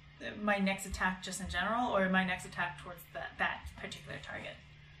my next attack, just in general, or my next attack towards that particular target?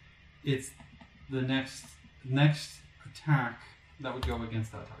 It's the next attack that would go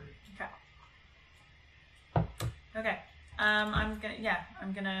against that target. Okay. I'm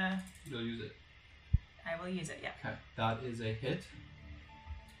gonna. You'll use it. I will use it. Yeah. Okay. That is a hit.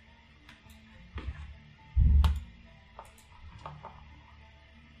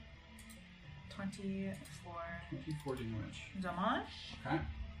 $24 24 damage. damage. Okay.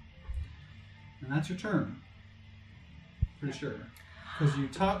 And that's your turn. Pretty sure. Because you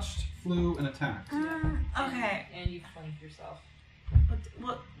touched, flew, and attacked. Okay. And you flanked yourself.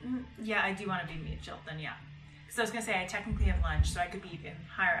 Well, yeah, I do want to be mid shield then, yeah. Because I was going to say I technically have lunge, so I could be even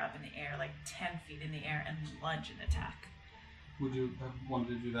higher up in the air, like 10 feet in the air, and lunge and attack. Would you have wanted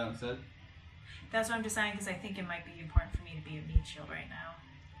to do that instead? That's what I'm deciding, because I think it might be important for me to be a mid shield right now.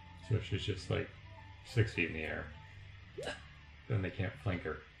 So if she's just like 6 feet in the air, then they can't flank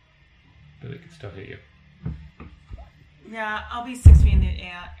her, but they can still hit you. Yeah, I'll be 6 feet in the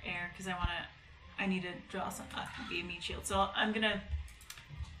air because I need to draw some, be a meat shield. So I'm gonna,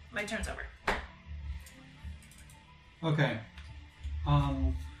 my turn's over. Okay.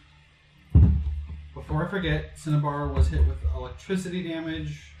 Before I forget, Cinnabar was hit with electricity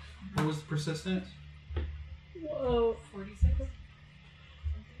damage. What was persistent? Whoa. 46?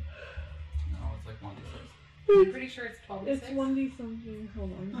 No, it's like 1d6. I'm pretty sure it's 12 It's 1D something.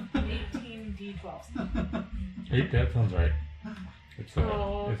 Hold on. 18d12. Hey, that sounds right. It's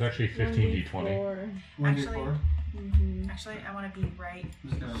Oh, it's actually 15d20. 1d4. Actually, I want to be right. I'm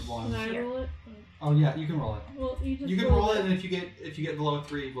just gonna roll Can I Here. roll it? Oh yeah, you can roll it. Well, you just You can roll it, and if you get below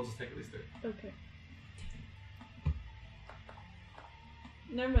 3, we'll just take at least 3. Okay.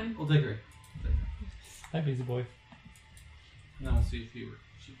 Never mind. We'll take 3. Hi, busy boy. And then we'll see if she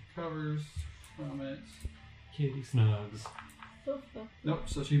recovers from it. Kitty snugs. So stuff. Nope.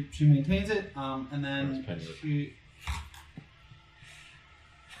 So she maintains it, and then That's penny. she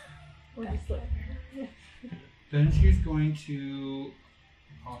Or just like. Then she's going to.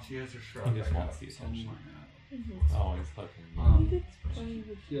 Oh, she has her shrug. He just I wants got the some attention. like that. Oh, he's hugging me. I think it's fine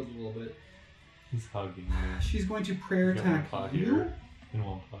with Healed a little bit. He's hugging me. She's going to prayer Got one attack paw you. here and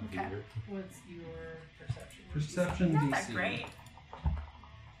one paw Okay. here. What's your perception? Perception Not DC. that great.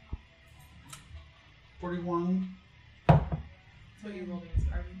 41. So you rolling a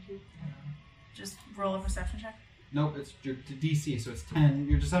starving too? Just roll a perception check. Nope, it's your DC, so it's 10.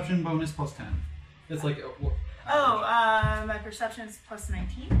 Your deception bonus plus 10. It's like. Oh, my perception is plus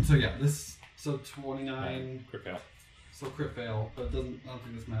 19. So yeah, this. So 29. Crit fail. So crit fail, but I don't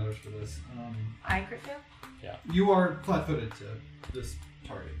think this matters for this. I crit fail. You are flat-footed to this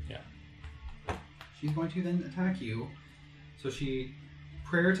target. Yeah. She's going to then attack you. So she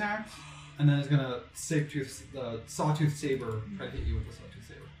prayer attacks, and then is going to sawtooth saber try to hit you with the sawtooth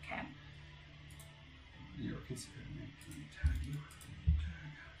saber. Okay. You're considered making attack you.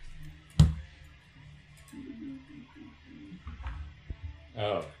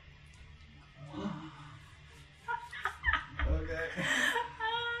 Oh. Okay.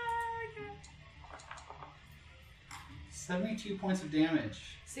 72 points of damage.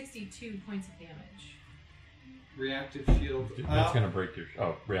 62 points of damage. Reactive shield. That's gonna break your.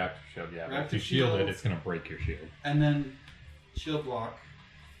 Oh, reactive shield. Yeah. Reactive If you shield shield. it, it's gonna break your shield. And then shield block.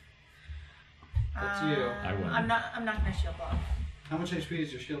 Up to you. I win. I'm not gonna shield block. How much HP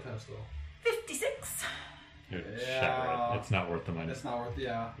does your shield have still? 56. Dude, Yeah. shatter it. It's not worth the money. That's not worth.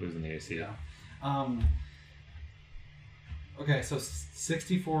 Yeah. Losing the AC. Yeah. Okay, so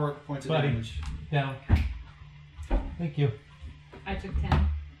 64 points of Buddy. damage. Down. Thank you. I took 10.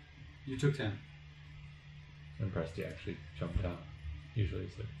 You took 10. I'm impressed he actually jumped out. Usually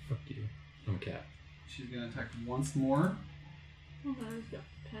it's like, fuck you. I'm a cat. She's gonna attack once more. Oh, I've got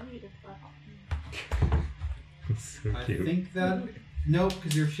penny to fuck. It's so I cute. think that nope,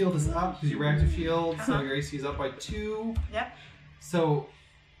 because your shield is up, because your reactive shield, so Uh-huh. your AC is up by 2. Yep. So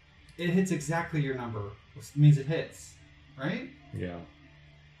it hits exactly your number, which means it hits, right? Yeah.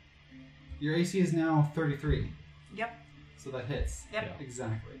 Your AC is now 33, Yep. so that hits. Yep.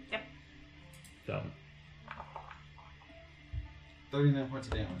 Exactly. Done. 39 points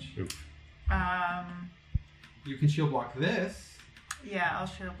of damage. Oof. You can shield block this, Yeah, I'll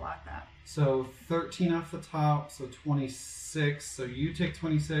shield block that. so 13 off the top, so 26. So you take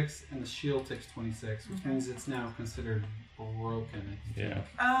 26, and the shield takes 26, which Okay. means it's now considered broken. I think. Yeah.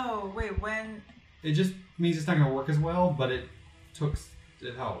 Oh wait, when? It just means it's not going to work as well, but it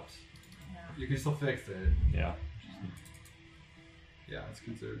helped. Yeah. You can still fix it. Yeah. Yeah, it's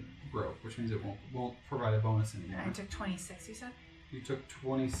considered broke, which means it won't provide a bonus anymore. I took 26. You said. You took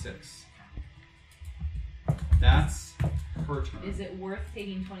 26. That's her turn. Is it worth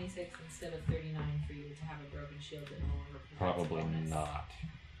taking 26 instead of 39 for you to have a broken shield that no longer provides Probably bonus? not.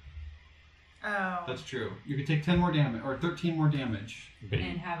 Oh. That's true. You could take 10 more damage, or 13 more damage. But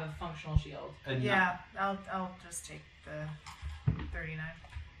And have a functional shield. And Yeah, I'll just take the 39.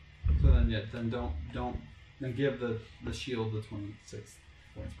 So then don't give the shield the 26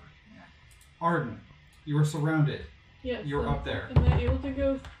 points back. Yeah. Arden, you were surrounded. Yes. You're up there. Am I able to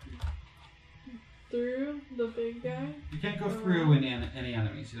go through the big guy? You can't go through any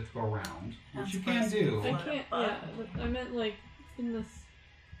enemies. You have to go around, which you can do. I What can't. above? Yeah, but I meant like in this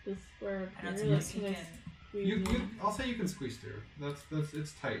square. I don't up think here, you like, can I can. squeeze in? I'll say you can squeeze through. That's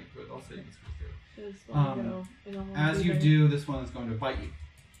it's tight, but I'll say you can squeeze through. I just want to Um, go. I don't want As to you do, this one is going to bite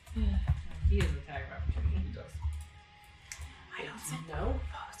you. He is a tag of opportunity. He does. I don't think No.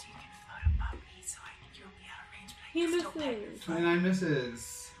 suppose you can float above me, so you'll be out of range, but I He can still peg. misses. 29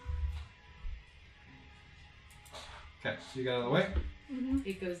 misses. Okay, so you got out of the way. Mm-hmm.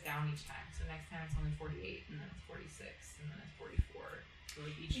 It goes down each time. So next time it's only 48, and then it's 46, and then it's 44. So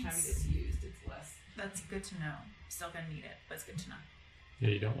like each time it gets used, it's less. That's good to know. Still gonna need it, but it's good to know. yeah,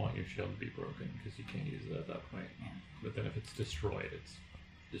 you don't want your shield to be broken because you can't use it at that point. Yeah. But then if it's destroyed, it's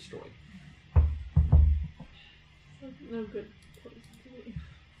destroyed. No good place to be.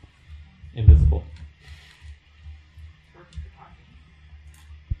 Invisible. Perfect for talking.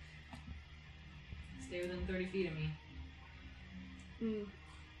 Stay within 30 feet of me.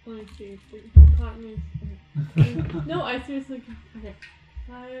 Let me see. If caught me. Okay. No, I seriously can. Okay.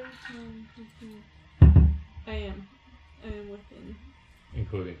 5, 10, 15. I am within.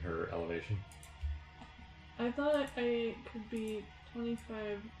 Including her elevation. I thought I could be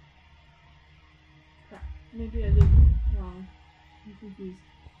 25. Crap. Maybe I did wrong. I'm confused.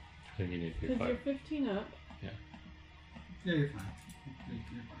 I think you need to be Because you're 5. 15 up. Yeah, you're fine.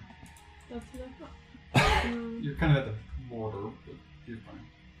 You're fine. That's what I thought. You're kind of at the border, but you're fine.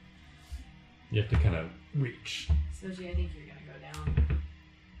 You have to kind of reach. Soji, I think you're gonna go down.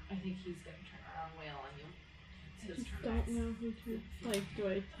 I think he's gonna turn around and wail on you. It's his turn. Don't know who to like. Do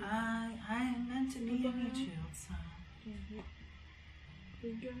I? I'm meant to be a meat shield, so.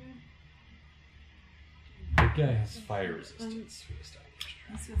 Big guy. Big guy has fire resistance. We established.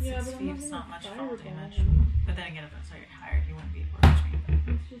 This with Yeah, 6 but I'm feet, not it's gonna not much fall fireball damage. him. But then again, if I'm sorry, hired, he wouldn't be able to reach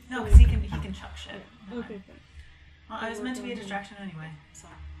me. It's just No, like, because he can chuck shit. Okay, fine. Well, I was meant to be a distraction anyway, so.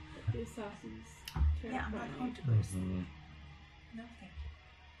 The assassins. Yeah, I'm not terrify going me. to burst. Mm-hmm. No, thank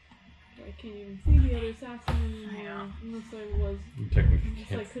you. I can't even see the other assassin I anymore. know. Unless I was. You technically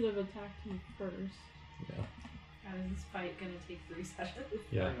Unless I can't. could have attacked him first. Yeah. How is this fight gonna take 3 sessions?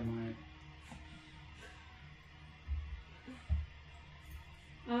 Yeah. Dynamite.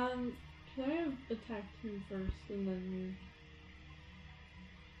 Can I have attacked him first and then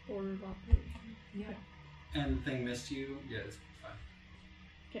order of operation? Yeah. And the thing missed you? Yeah, it's fine.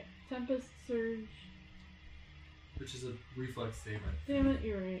 Okay. Tempest Surge. Which is a reflex save. Damn it,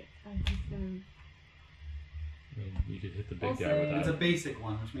 you're right. I'm just gonna. I mean, you could hit the big I'll guy say- with It's a that. basic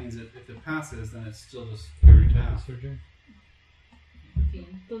one, which means that if it passes, then it's still just Every time half. surging.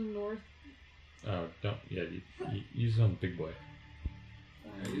 15. The north. Oh, don't. Yeah, you use it on the big boy.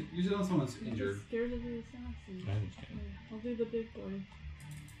 Yeah, use it on someone's I'm injured. just scared of the assassin. I understand. I'll do the big boy.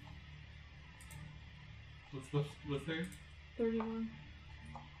 What's there? 31.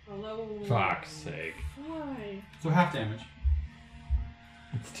 Hello. Fuck's sake. Why? So half damage.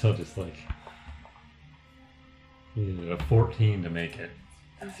 It's still just like. You needed a 14 to make it.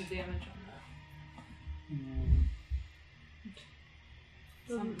 What's the damage on that? Mm,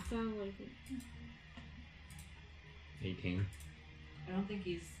 Doesn't sound like it. 18. I don't think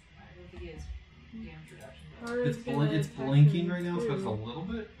he has damage reduction. Haru's It's, gonna it's attack blinking him right now, so it's a too. little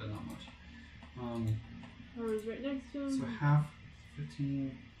bit, but not much. Haru's right next to him. So half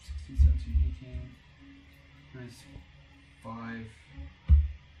 15, 16, 17, 18, minus 5,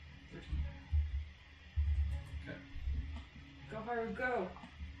 13. Okay. Go Haru, go!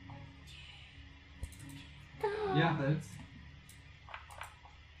 Yeah, that's.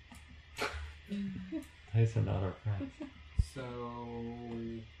 Dice are not our friend. So.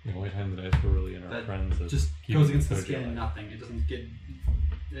 The only time the dice were really in our That friends is just keeping goes against the Soji skin, alive. nothing. It doesn't get.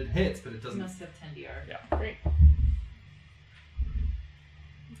 It hits, but it You doesn't. must have 10 DR. Yeah. Great.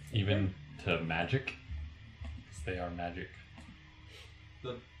 Even to magic, because they are magic.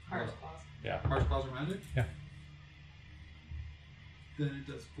 The Haru's claws. Yeah. Harsh claws are magic? Yeah. Then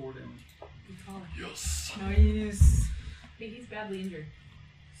it does 4 damage. Good call. Yes. Nice. Hey, he's badly injured.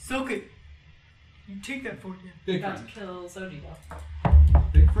 Soak it. You take that for you. Big About to friend. kill Soji though.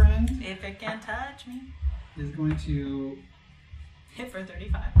 Big friend If it can touch me. is going to Hit for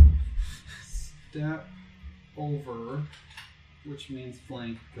 35. step over, which means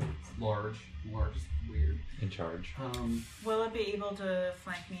flank because it's large. Large is weird. In charge. Will it be able to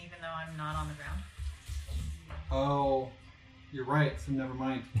flank me even though I'm not on the ground? Oh, you're right. So never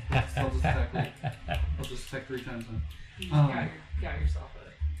mind. I'll just attack. I'll just attack 3 times then. You got yourself a.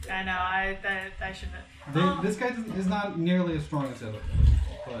 I know, I shouldn't have. This guy is not nearly as strong as the other,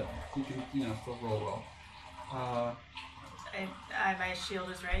 but he can, still roll well. My shield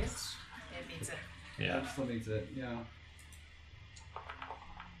is raised. It meets it. Yeah. That still means it. Yeah.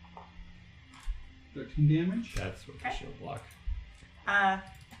 13 damage. That's what the Okay. shield block.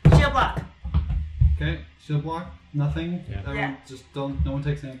 Shield block. Okay. Shield block. Nothing. Yeah. Everyone Yeah. just don't. No one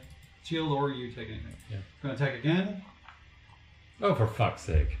takes any shield, or you take anything. Yeah. Gonna attack again. Oh, for fuck's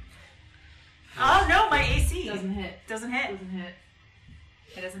sake. Oh no, my AC Doesn't hit. doesn't hit. Doesn't hit.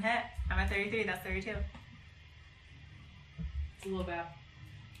 It doesn't hit. I'm at 33. That's 32. It's a little bad.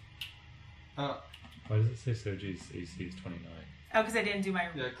 Why does it say Soji's AC is 29? Oh, because I didn't do my.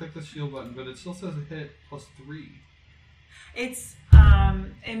 Yeah. Click the shield button, but it still says a hit plus 3. It's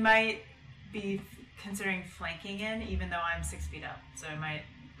it might be considering flanking in, even though I'm 6 feet up, so it might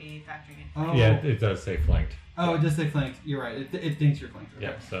be factoring in. Oh. Yeah, it does say flanked. Oh, it does say flanked. You're right. It thinks you're flanked. Okay.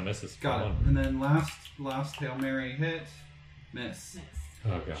 Yeah, so misses. Got it. One. And then last Hail Mary hit. Miss. Miss.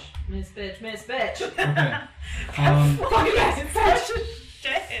 Oh, gosh. Miss bitch. Miss bitch. Okay. Fuck you guys. It's Such a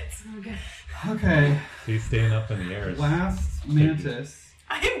shit. Okay. Okay. He's staying up in the air. Last Mantis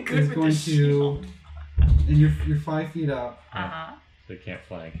I am good is with going the to, shield. and you're 5 feet up. Uh-huh. So he can't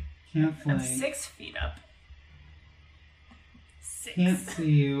flank. Can't I'm flank. 6 feet up. 6. Can't see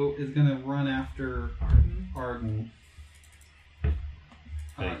you. Is gonna run after Arden.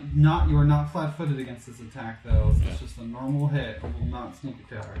 Hey. You are not flat-footed against this attack though. So Yeah. it's just a normal hit. It will not sneak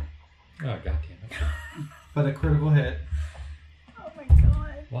attack. Oh, god damn it. But a critical hit. Oh my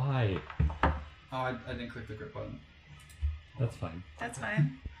god. Why? Oh, I didn't click the grip button. That's fine. That's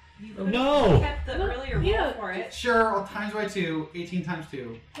fine. You Oh, could've no! kept the earlier roll Yeah. for it. Sure, I'll times by 2. 18 times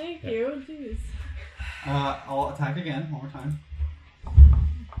 2. Thank Yeah. you. Jeez. I'll attack again, one more time.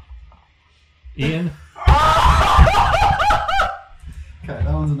 Ian? Okay,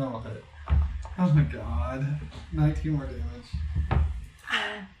 that one's a normal hit. Oh my god. 19 more damage.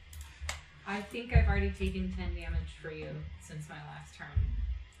 I think I've already taken 10 damage for you since my last turn.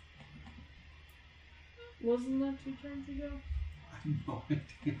 Wasn't that 2 turns ago? I have no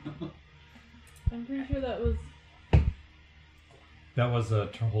idea. I'm pretty sure that was. That was a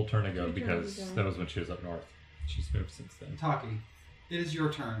whole turn ago 2 because turns ago. that was when she was up north. She's moved since then. Taki, it is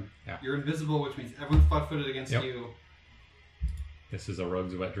your turn. Yeah. You're invisible, which means everyone's flat-footed against Yep. you. This is a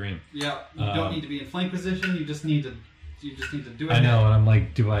rogue's wet dream. Yeah, you don't need to be in flank position. You just need to do it. I know, and I'm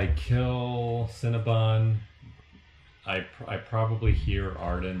like, do I kill Cinnabon? I probably hear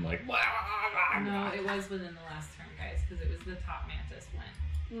Arden like, No, it was within the last turn, guys, because it was the top mantis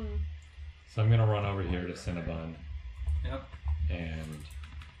went. so I'm gonna run over here to Cinnabon Yep. and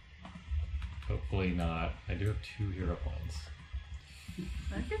hopefully not. I do have 2 hero points.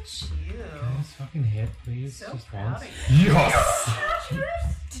 Look at you. Just fucking hit, please. So just proud once. of you.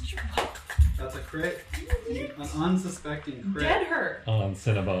 Yes! Did you That's a crit. An unsuspecting crit. Dead her! On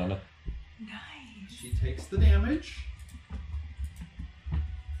Cinnabon. Nice. She takes the damage.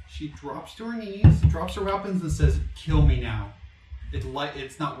 She drops to her knees, drops her weapons, and says, "Kill me now.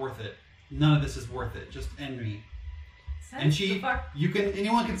 It's not worth it. None of this is worth it. Just end me." Sense And the fuck.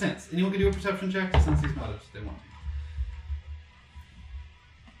 anyone can sense. Anyone can do a perception check to sense these motives if they want to.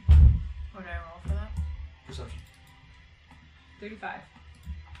 What did I roll for that? Perception. 35.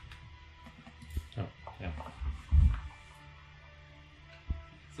 Oh, yeah.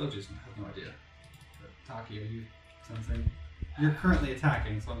 So Jason has no idea. Taki, are you sensing? You're currently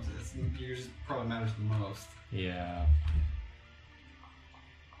attacking, so yours probably matters the most. Yeah.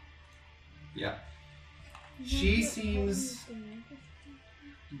 Yeah. She seems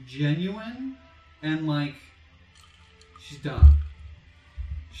genuine and like she's done.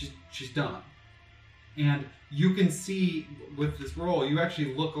 She's done. And you can see with this roll, you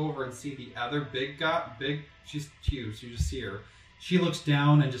actually look over and see the other big, she's huge, you just see her. She looks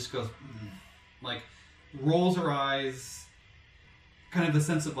down and just goes, like, rolls her eyes, kind of the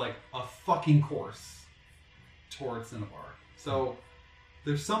sense of like a fucking course towards Cinnabar. So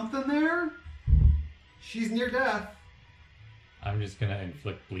there's something there. She's near death. I'm just gonna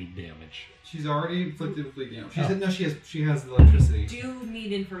inflict bleed damage. She's already inflicted bleed damage. She Oh. said no. She has the electricity. Do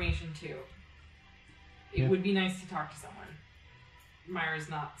need information too. It Yeah. would be nice to talk to someone. Myra's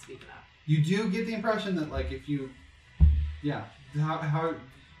not speaking up. You do get the impression that like if you, yeah, how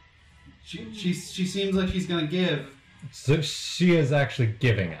she seems like she's gonna give. So she is actually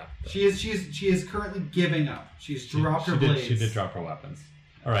giving up. She is currently giving up. She's dropped her blades. She did drop her weapons.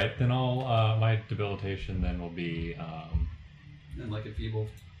 All right, then I'll my debilitation then will be And like enfeebled.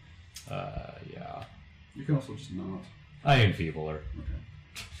 yeah. You can also just not. I enfeeble her.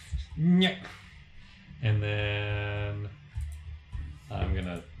 Okay. Yeah. And then I'm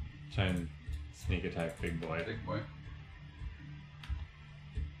gonna try and sneak attack Big Boy. Big boy.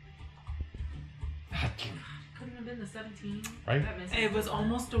 Couldn't have been the 17. Right? That missed It was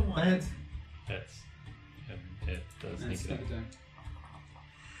almost a 1. That hits. Hits. And it does And sneak sneak attack.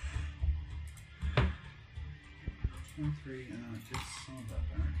 attack. 23, and it gets some of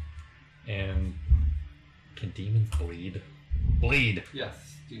that back. And can demons bleed? Bleed!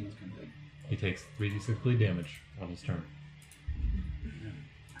 Yes, demons can bleed. He takes 3d6 bleed damage on his turn.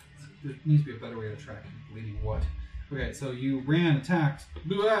 There needs to be a better way to track bleeding what. Okay, so you ran, attacked,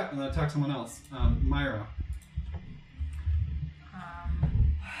 blew out, and then attacked someone else. Myra.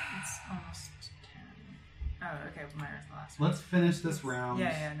 It's almost 10. Oh, okay, Myra's the last one. Let's finish this round,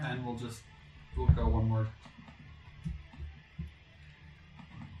 Yeah, no. and we'll go one more.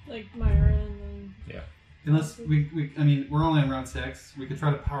 Like Myra and then. Yeah. Unless I mean, we're only on round 6. We could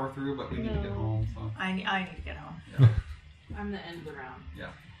try to power through, but we need to get No. home. So I need to get home. I'm the end of the round. yeah.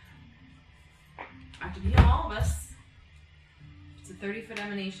 I have to heal all of us. It's a 30-foot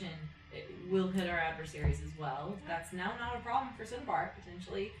emanation. It will hit our adversaries as well. That's now not a problem for Cinnabar,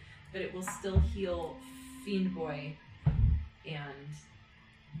 potentially, but it will still heal Fiend Boy and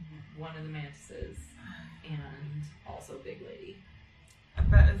one of the mantises and also Big Lady.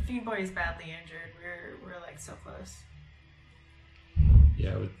 But Fiend Boy is badly injured. We're like so close.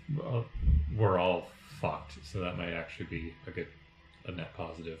 Yeah, we're all fucked, so that might actually be a net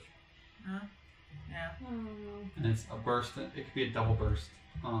positive. Huh? Yeah. I don't know. And it's a burst. It could be a double burst.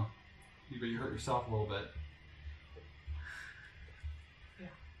 You hurt yourself a little bit.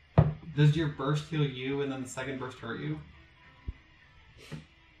 Yeah. Does your burst heal you, and then the second burst hurt you?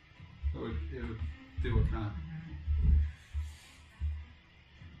 It would do a kind of.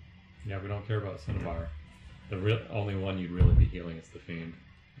 Yeah, we don't care about Cinnabar. The only one you'd really be healing is the Fiend.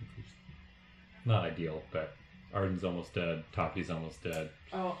 Not ideal, but Arden's almost dead. Taki's almost dead.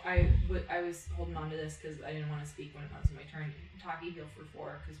 Oh, I was holding on to this because I didn't want to speak when it was my turn. Taki healed for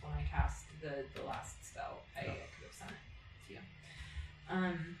 4 because when I cast the last spell, I could have sent it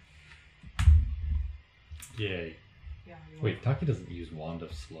to you. Yay. Yeah. Wait, Taki doesn't use Wand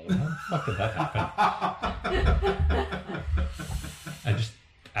of Slow. How the fuck did that happen? I just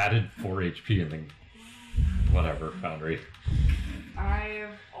added 4 HP and then whatever, Foundry. I've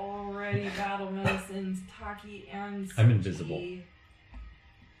already battle medicines Taki and Soji. I'm invisible.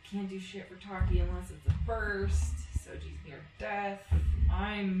 Can't do shit for Taki unless it's a burst. Soji's near death.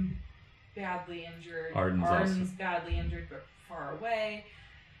 I'm badly injured. Arden's badly injured but far away.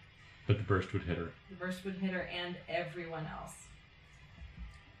 But the burst would hit her. The burst would hit her and everyone else.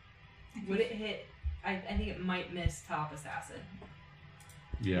 Would it hit? I think it might miss top assassin.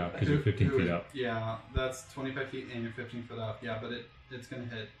 Yeah, because you're 15 feet up. Yeah, that's 25 feet and you're 15 foot up. Yeah, but it's going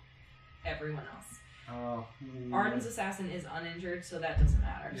to hit everyone else. Oh. Arden's assassin is uninjured, so that doesn't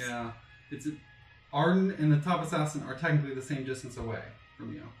matter. Yeah. Arden and the top assassin are technically the same distance away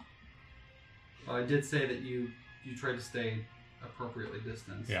from you. But I did say that you tried to stay appropriately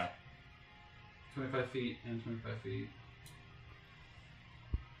distanced. Yeah. 25 feet and 25 feet.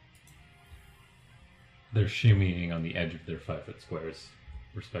 They're shimmying on the edge of their 5-foot squares,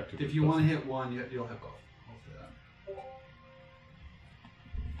 respectively. If you want to hit one, you'll hit both. Hopefully that.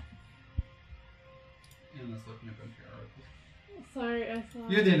 And let's looking up into your articles. Sorry, I saw.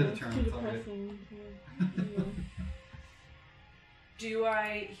 You're at the end of the turn. Too It's all good. depressing. Do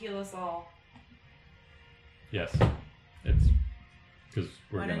I heal us all? Yes. It's because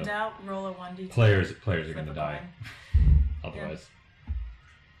we're When gonna. in doubt, roll a 1d2. Players are Flip gonna a die. coin. Otherwise.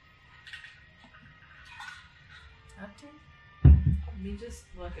 Up to? Let me just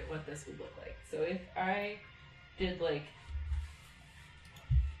look at what this would look like. So if I did like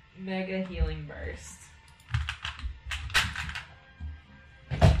mega healing burst.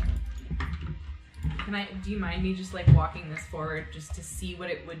 Do you mind me just like walking this forward just to see what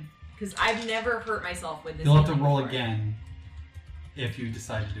it would, because I've never hurt myself with this. You'll have to healing roll before. again if you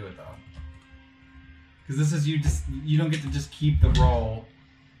decide to do it though. Because this is you don't get to just keep the roll.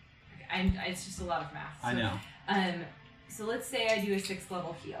 It's just a lot of math. So, I know. So let's say I do a 6th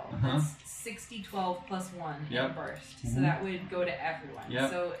level heal. Uh-huh. That's 60, 12 plus 1 Yep. and burst. Mhm. So that would go to everyone. Yep.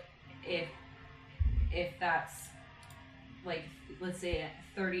 So if that's like, let's say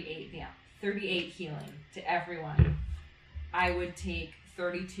 38, 38 healing to everyone, I would take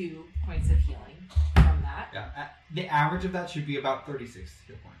 32 points of healing from that. Yeah. The average of that should be about 36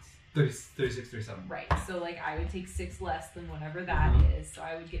 hit points. 36, 37. Right. So like I would take 6 less than whatever that is. So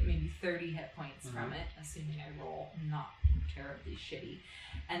I would get maybe 30 hit points from it, assuming I roll not terribly shitty.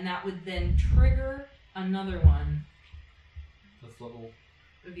 And that would then trigger another one. That's level.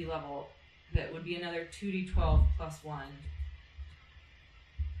 Would be level. That would be another 2d12 plus 1.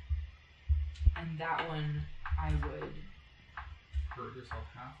 And that one I would Hurt yourself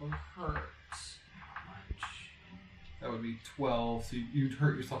half of. hurt. How much? That would be 12, so you'd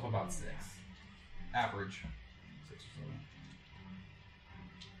hurt yourself about 6. Average. 6 or 7.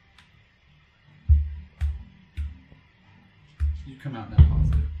 You'd come out net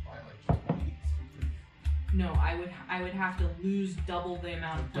positive by like 20. No, I would have to lose double the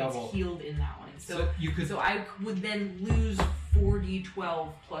amount of points Double. healed in that one. So you could. So I would then lose 4d12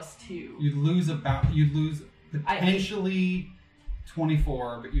 plus 2. You'd lose potentially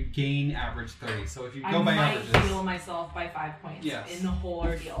 24, but you'd gain average 30. So if you go by I might averages, heal myself by 5 points Yes. in the whole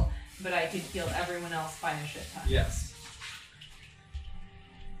ordeal, but I could heal everyone else by a shit ton. yes.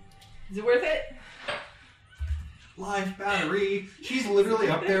 Is it worth it? Live battery. She's literally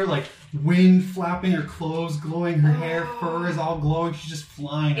up there like wind flapping her clothes, glowing, her hair, fur is all glowing. She's just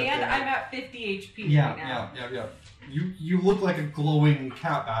flying up And there. I'm at 50 HP Yeah, right now. yeah. You look like a glowing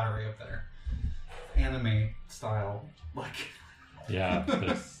cat battery up there. Anime style. Like Yeah,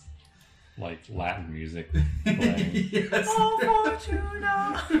 there's like Latin music playing. yes. Oh,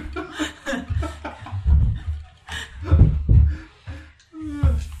 Fortuna!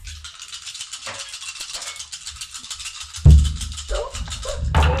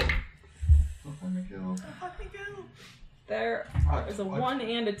 There's a 1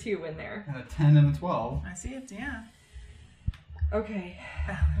 and a 2 in there. And a 10 and a 12. I see it, yeah. Okay.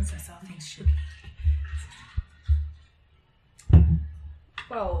 Balance us all things should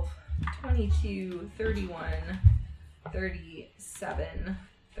 12, 22, 31, 37,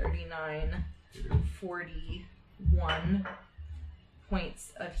 39, 41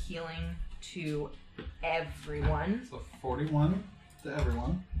 points of healing to everyone. So 41 to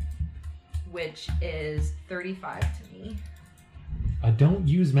everyone. which is 35 to me. I don't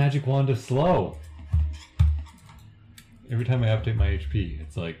use magic wand to slow. Every time I update my HP,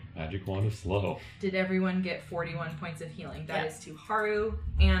 it's like magic wand of slow. Did everyone get 41 points of healing? That Yeah. is to Haru,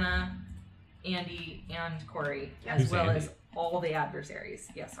 Anna, Andy, and Corey, as Who's well Andy? as all the adversaries.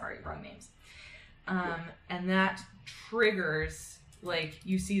 Yeah, sorry, wrong names. And that triggers, like,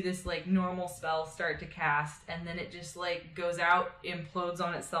 you see this, like, normal spell start to cast, and then it just, like, goes out, implodes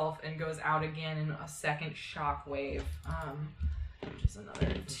on itself, and goes out again in a second shock wave. Which is another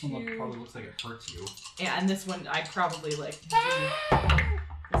This one 2. probably looks like it hurts you. Yeah, and this one, I probably, like, this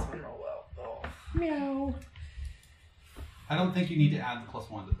one roll well. Oh. Meow. I don't think you need to add the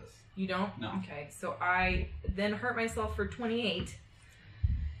 +1 to this. You don't? No. Okay, so I then hurt myself for 28.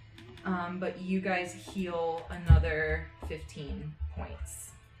 But you guys heal another 15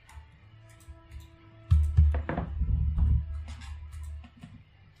 points.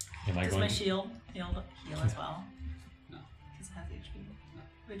 Am I Does going my to... shield heal as well? No. Because it has HP. No.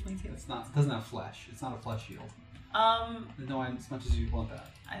 Which means heal. It's not. It doesn't have flesh. It's not a flesh shield. No, as much as you want that.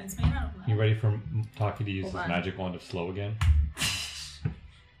 I didn't speak out of You that. ready for Taki to use Hold his on. magic wand of slow again?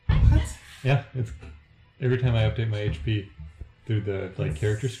 What? Yeah, it's every time I update my HP through the like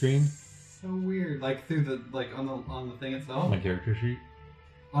character screen, So weird. Like through the on the thing itself. my character sheet.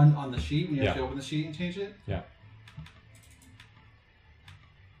 On the sheet when you Yeah. actually open the sheet and change it. Yeah.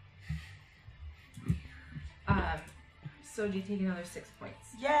 So do you take another 6 points?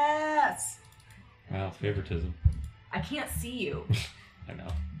 Yes! Wow, favoritism. I can't see you, I know.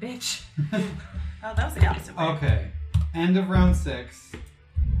 bitch. Oh, that was the opposite way. Okay. End of round 6.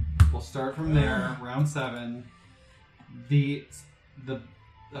 We'll start from there. Round 7.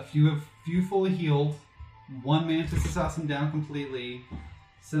 A few fully healed. One mantis assassin down completely.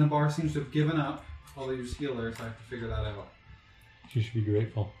 Cinnabar seems to have given up. Although you're healer, so I have to figure that out. She should be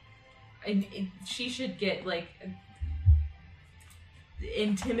grateful. And she should get, like,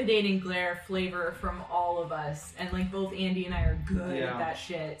 intimidating glare flavor from all of us. And, like, both Andy and I are good Yeah. at that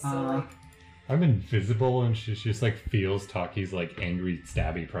shit. So, Uh-huh. I'm invisible and she just like feels Taki's like angry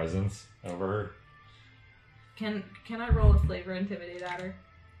stabby presence over her. can I roll a flavor intimidate at her?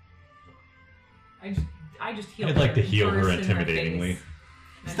 I just heal I'd her like to and heal her burst in intimidatingly.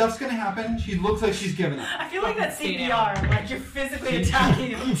 face. Stuff's gonna happen. She looks like she's given up. I feel like that's Stay CPR. down. Like you're physically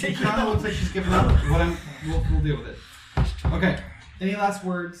attacking them to She kind of heal. looks like she's given up. We'll deal with it. Okay. Any last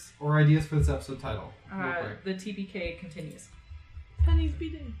words or ideas for this episode title? Real quick. The TPK continues. Penny's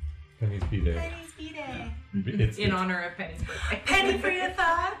B-Day. Penny's B-Day. Penny's B-Day. It's In honor of Penny's birthday. Penny for your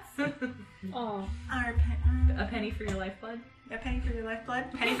thoughts. Oh. Our A penny for your lifeblood. a penny for your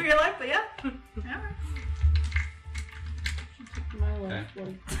lifeblood. Penny for your lifeblood, yeah. Alright. My Okay. life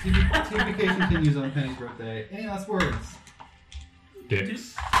was. TPK continues on Penny's birthday. Any last words?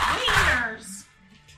 dicks. Wieners.